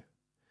with you.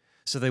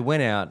 So they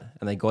went out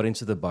and they got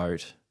into the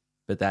boat,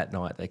 but that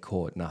night they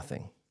caught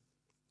nothing.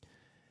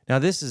 Now,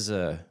 this is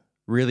a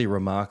really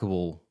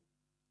remarkable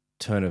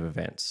turn of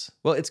events.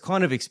 Well, it's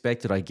kind of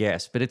expected, I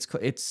guess, but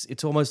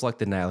it's almost like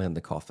the nail in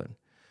the coffin.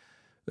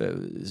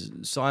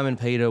 Simon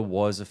Peter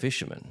was a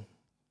fisherman.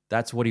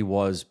 That's what he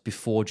was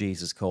before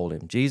Jesus called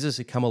him. Jesus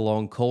had come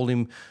along, called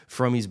him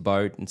from his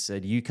boat and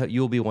said,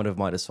 you'll be one of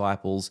my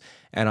disciples,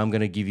 and I'm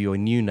going to give you a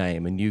new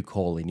name, a new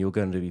calling. You're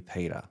going to be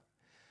Peter.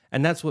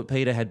 And that's what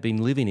Peter had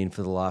been living in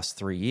for the last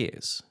 3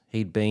 years.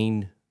 He'd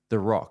been the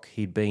rock.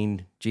 He'd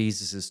been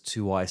Jesus's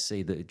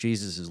 2IC,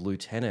 Jesus's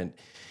lieutenant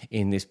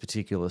in this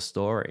particular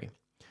story.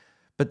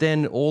 But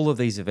then all of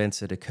these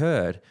events had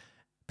occurred.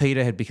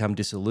 Peter had become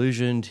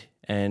disillusioned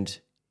and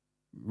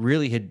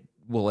really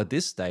at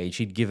this stage,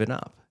 he'd given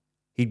up.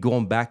 He'd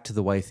gone back to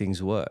the way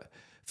things were.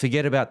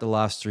 Forget about the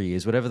last 3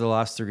 years. Whatever the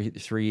last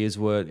three years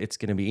were, it's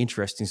going to be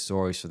interesting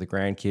stories for the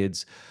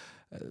grandkids.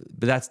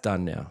 But that's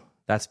done now.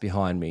 That's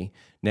behind me.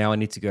 Now I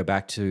need to go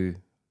back to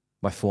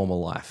my former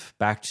life,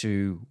 back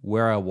to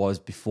where I was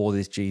before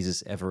this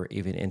Jesus ever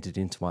even entered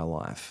into my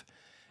life.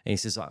 And he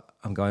says,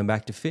 I'm going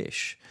back to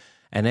fish.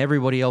 And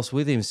everybody else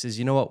with him says,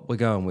 you know what, we're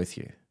going with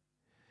you.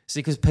 See,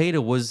 because Peter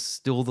was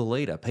still the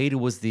leader. Peter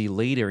was the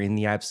leader in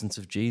the absence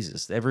of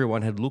Jesus.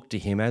 Everyone had looked to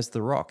him as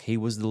the rock. He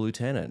was the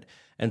lieutenant.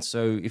 And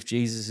so if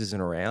Jesus isn't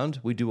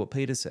around, we do what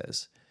Peter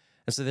says.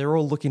 And so they're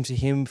all looking to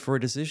him for a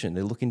decision.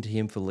 They're looking to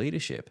him for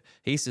leadership.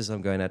 He says,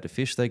 I'm going out to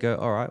fish. They go,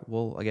 all right,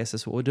 well, I guess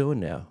that's what we're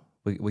doing now.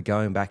 We're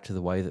going back to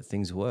the way that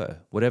things were.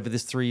 Whatever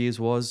this 3 years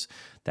was,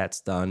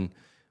 that's done.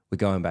 We're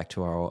going back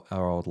to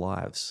our old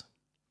lives.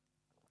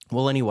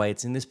 Well, anyway,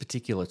 it's in this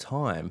particular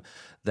time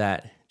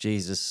that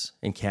Jesus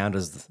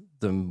encounters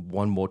them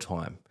one more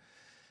time.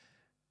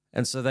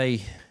 And so they're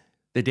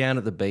down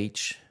at the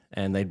beach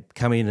and they'd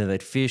come in and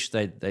they'd fish.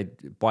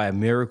 They'd by a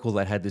miracle,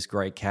 they'd had this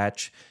great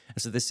catch.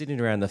 And so they're sitting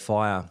around the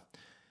fire.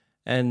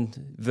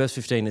 And verse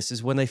 15, it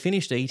says, when they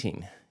finished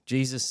eating,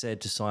 Jesus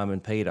said to Simon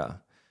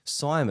Peter,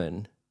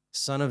 Simon,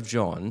 son of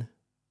John,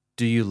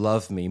 do you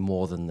love me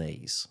more than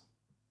these?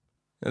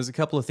 There's a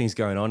couple of things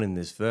going on in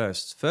this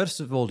verse. First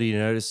of all, do you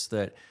notice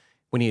that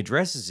when he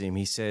addresses him,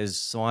 he says,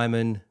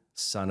 Simon,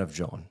 son of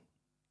John.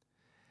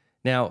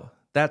 Now,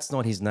 that's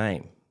not his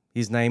name.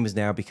 His name has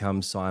now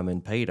become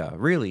Simon Peter.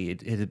 Really,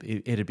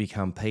 it had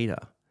become Peter.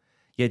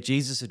 Yet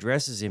Jesus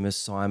addresses him as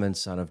Simon,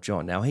 son of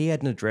John. Now, he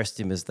hadn't addressed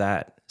him as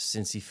that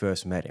since he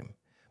first met him,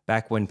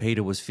 back when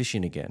Peter was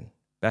fishing again,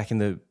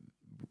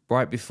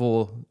 right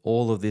before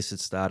all of this had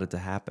started to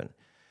happen.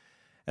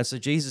 And so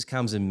Jesus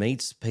comes and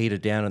meets Peter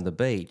down on the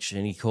beach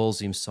and he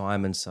calls him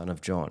Simon, son of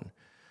John,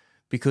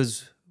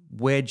 because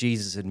where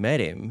Jesus had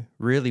met him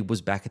really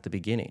was back at the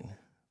beginning.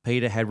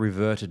 Peter had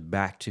reverted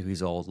back to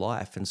his old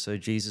life, and so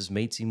Jesus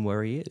meets him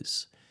where he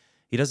is.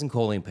 He doesn't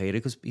call him Peter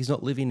because he's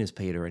not living as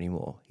Peter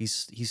anymore.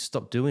 He's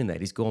stopped doing that.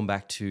 He's gone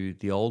back to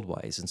the old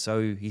ways. And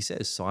so he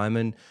says,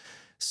 Simon,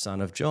 son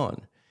of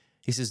John.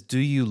 He says, do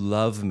you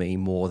love me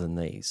more than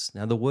these?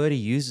 Now, the word he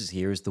uses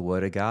here is the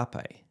word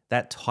agape.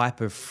 That type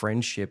of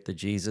friendship that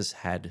Jesus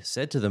had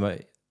said to them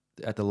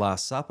at the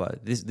Last Supper.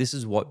 This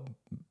is what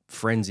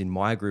friends in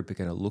my group are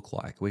going to look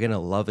like. We're going to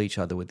love each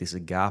other with this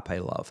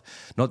agape love,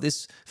 not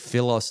this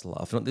philos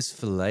love, not this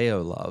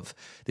phileo love,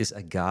 this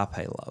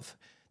agape love,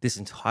 this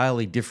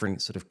entirely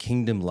different sort of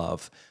kingdom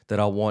love that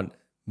I want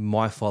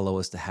my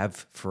followers to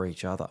have for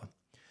each other.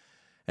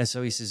 And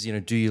so he says,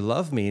 do you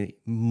love me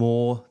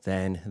more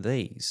than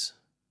these?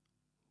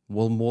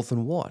 Well, more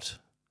than what?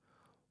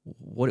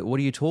 What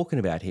are you talking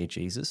about here,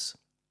 Jesus?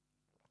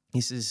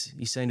 He's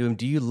saying to him,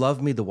 do you love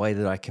me the way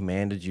that I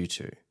commanded you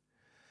to?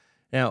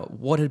 Now,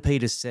 what had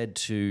Peter said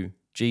to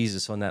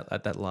Jesus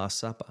at that Last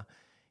Supper?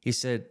 He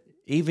said,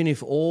 even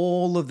if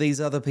all of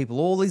these other people,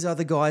 all these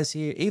other guys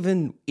here,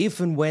 even if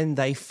and when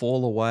they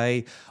fall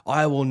away,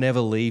 I will never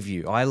leave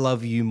you. I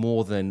love you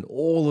more than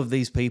all of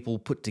these people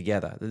put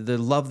together. The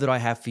love that I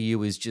have for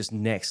you is just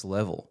next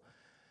level.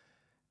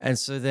 And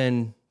so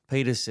then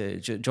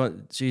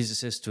Jesus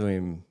says to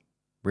him,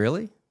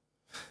 really?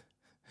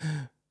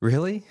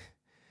 Really?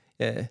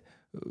 Yeah.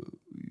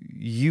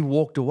 You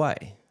walked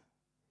away.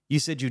 You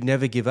said you'd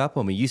never give up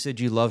on me. You said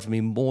you loved me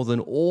more than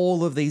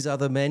all of these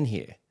other men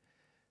here.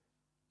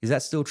 Is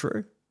that still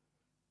true?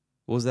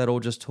 Or was that all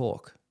just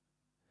talk?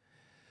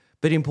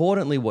 But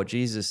importantly, what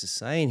Jesus is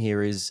saying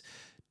here is,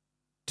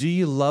 do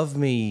you love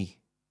me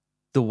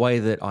the way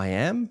that I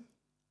am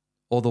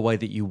or the way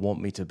that you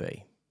want me to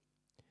be?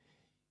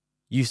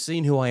 You've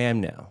seen who I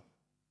am now.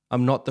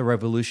 I'm not the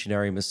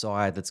revolutionary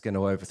Messiah that's going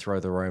to overthrow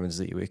the Romans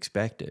that you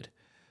expected.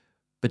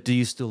 But do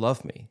you still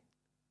love me?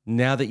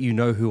 Now that you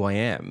know who I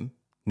am,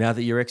 now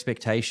that your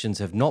expectations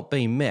have not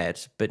been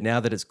met, but now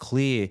that it's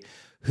clear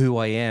who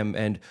I am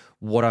and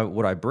what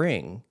I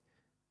bring,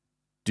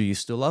 do you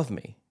still love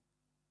me?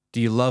 Do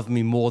you love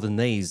me more than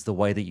these the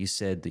way that you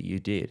said that you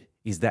did?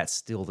 Is that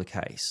still the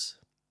case?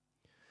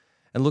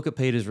 And look at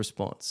Peter's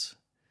response.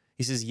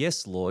 He says,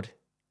 yes, Lord.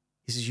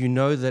 He says, you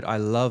know that I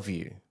love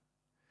you.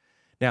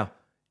 Now,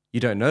 you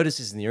don't notice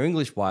this in your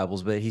English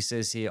Bibles, but he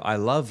says here, I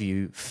love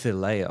you,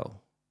 phileo.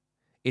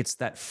 It's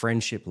that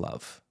friendship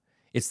love.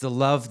 It's the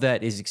love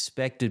that is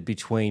expected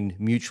between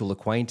mutual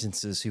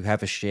acquaintances who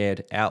have a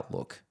shared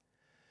outlook.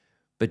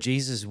 But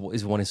Jesus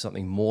is wanting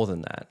something more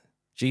than that.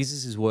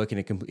 Jesus is working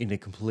in a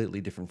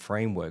completely different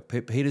framework.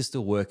 Peter's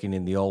still working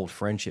in the old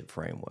friendship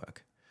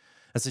framework.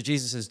 And so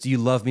Jesus says, do you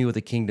love me with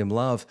a kingdom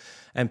love?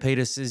 And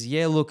Peter says,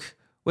 yeah, look,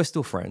 we're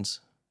still friends.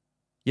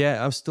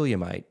 Yeah, I'm still your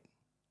mate.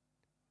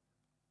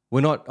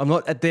 I'm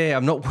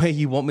not where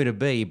you want me to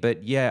be,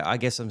 but yeah, I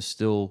guess I'm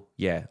still,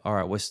 all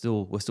right, we're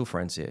still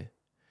friends here.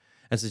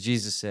 And so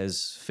Jesus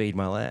says, feed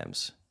my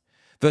lambs.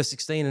 Verse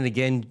 16, and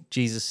again,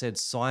 Jesus said,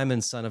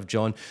 Simon, son of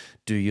John,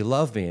 do you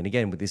love me? And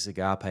again, with this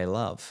agape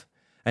love.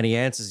 And he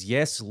answers,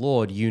 yes,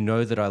 Lord, you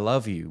know that I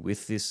love you,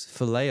 with this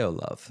phileo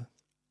love.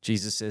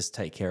 Jesus says,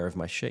 take care of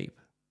my sheep.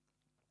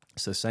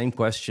 So same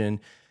question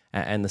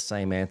and the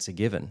same answer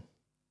given.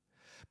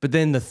 But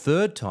then the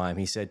third time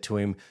he said to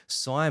him,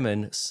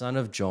 Simon, son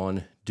of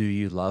John, do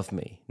you love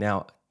me?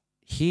 Now,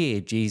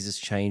 here Jesus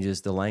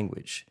changes the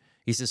language.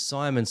 He says,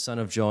 Simon, son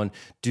of John,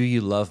 do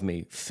you love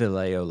me?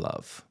 Phileo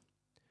love.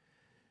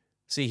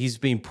 See, he's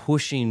been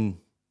pushing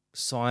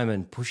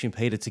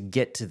Peter to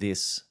get to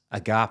this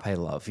agape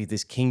love,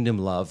 this kingdom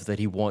love that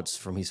he wants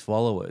from his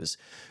followers,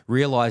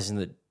 realizing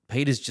that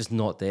Peter's just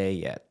not there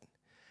yet.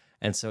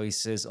 And so he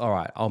says, all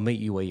right, I'll meet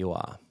you where you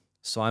are.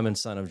 Simon,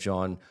 son of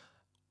John,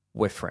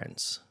 we're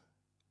friends.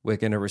 We're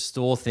going to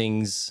restore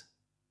things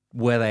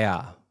where they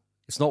are.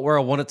 It's not where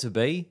I want it to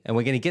be, and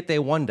we're going to get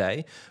there one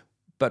day.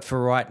 But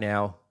for right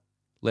now,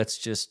 let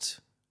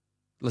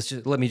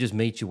me just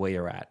meet you where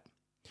you're at.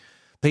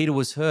 Peter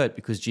was hurt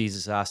because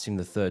Jesus asked him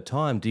the third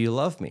time, do you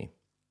love me?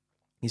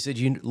 He said,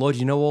 Lord,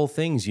 you know all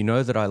things. You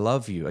know that I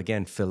love you.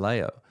 Again,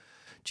 phileo.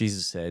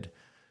 Jesus said,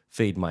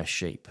 feed my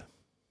sheep.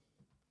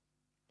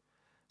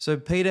 So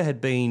Peter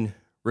had been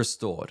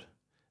restored.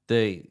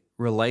 The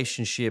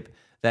relationship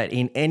that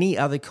in any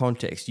other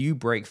context, you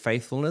break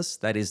faithfulness,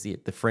 that is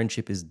the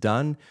friendship is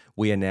done,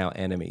 we are now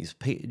enemies.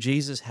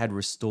 Jesus had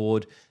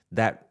restored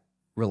that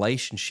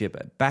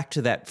relationship back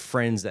to that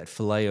friends, that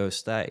phileo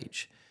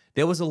stage.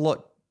 There was a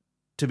lot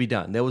to be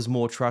done. There was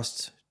more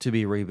trust to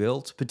be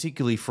rebuilt,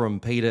 particularly from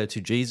Peter to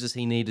Jesus.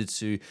 He needed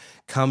to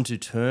come to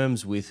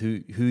terms with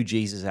who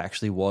Jesus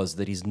actually was,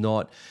 that he's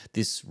not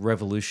this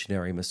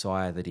revolutionary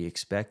Messiah that he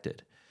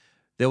expected.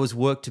 There was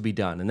work to be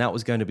done, and that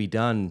was going to be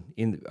done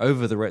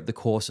over the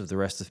course of the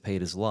rest of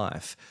Peter's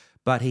life,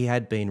 but he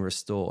had been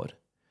restored.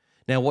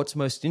 Now, what's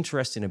most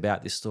interesting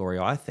about this story,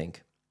 I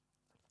think,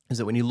 is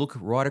that when you look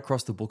right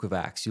across the book of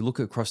Acts, you look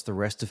across the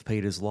rest of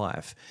Peter's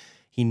life,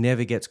 he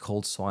never gets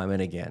called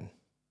Simon again.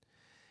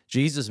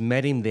 Jesus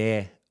met him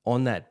there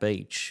on that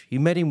beach. He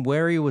met him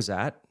where he was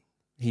at.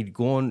 He'd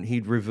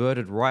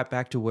reverted right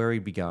back to where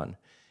he'd begun.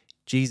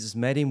 Jesus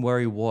met him where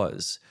he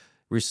was,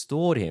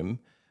 restored him,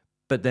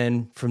 but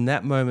then from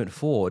that moment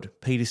forward,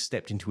 Peter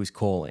stepped into his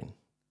calling,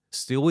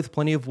 still with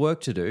plenty of work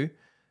to do,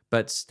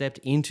 but stepped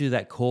into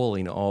that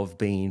calling of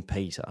being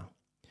Peter.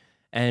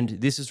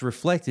 And this is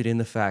reflected in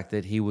the fact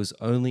that he was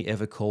only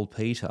ever called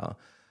Peter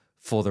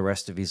for the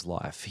rest of his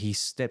life. He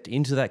stepped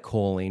into that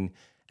calling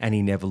and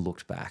he never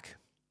looked back.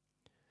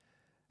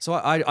 So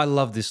I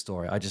love this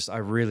story. I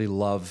really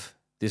love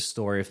this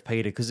story of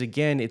Peter because,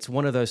 again, it's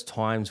one of those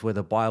times where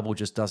the Bible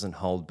just doesn't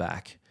hold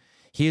back.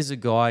 Here's a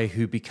guy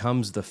who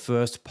becomes the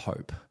first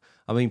pope.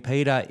 I mean,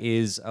 Peter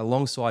is,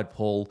 alongside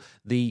Paul,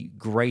 the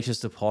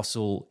greatest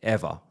apostle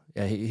ever.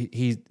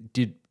 He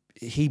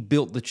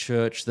built the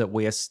church that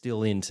we are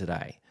still in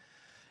today.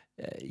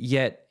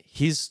 Yet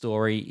his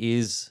story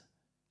is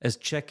as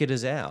checkered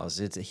as ours.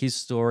 His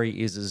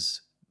story is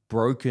as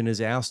broken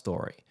as our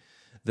story.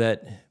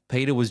 That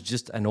Peter was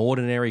just an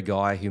ordinary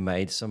guy who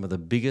made some of the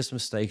biggest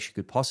mistakes you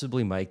could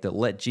possibly make, that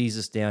let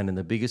Jesus down in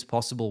the biggest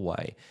possible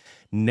way.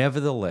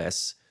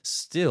 Nevertheless,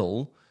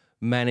 still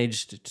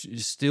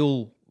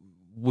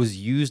was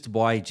used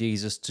by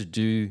Jesus to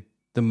do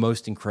the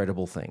most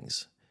incredible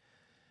things.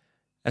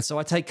 And so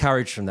I take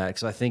courage from that,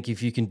 because I think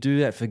if you can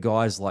do that for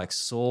guys like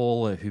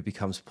Saul, who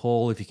becomes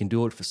Paul, if you can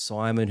do it for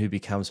Simon, who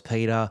becomes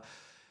Peter,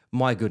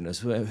 my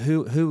goodness,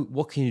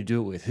 what can you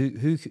do it with?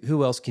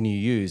 Who else can you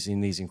use in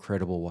these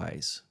incredible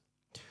ways?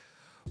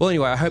 Well,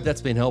 anyway, I hope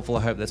that's been helpful.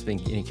 I hope that's been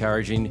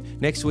encouraging.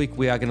 Next week,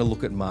 we are going to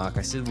look at Mark.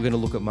 I said we're going to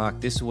look at Mark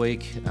this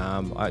week.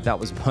 That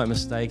was my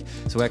mistake.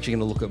 So we're actually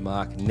going to look at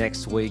Mark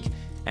next week.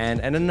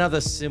 And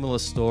another similar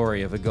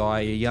story of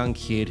a young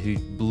kid who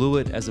blew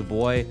it as a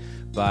boy,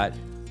 but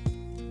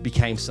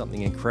became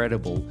something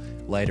incredible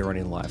later on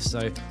in life.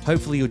 So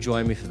hopefully you'll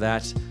join me for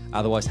that.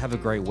 Otherwise, have a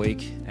great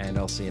week, and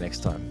I'll see you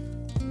next time.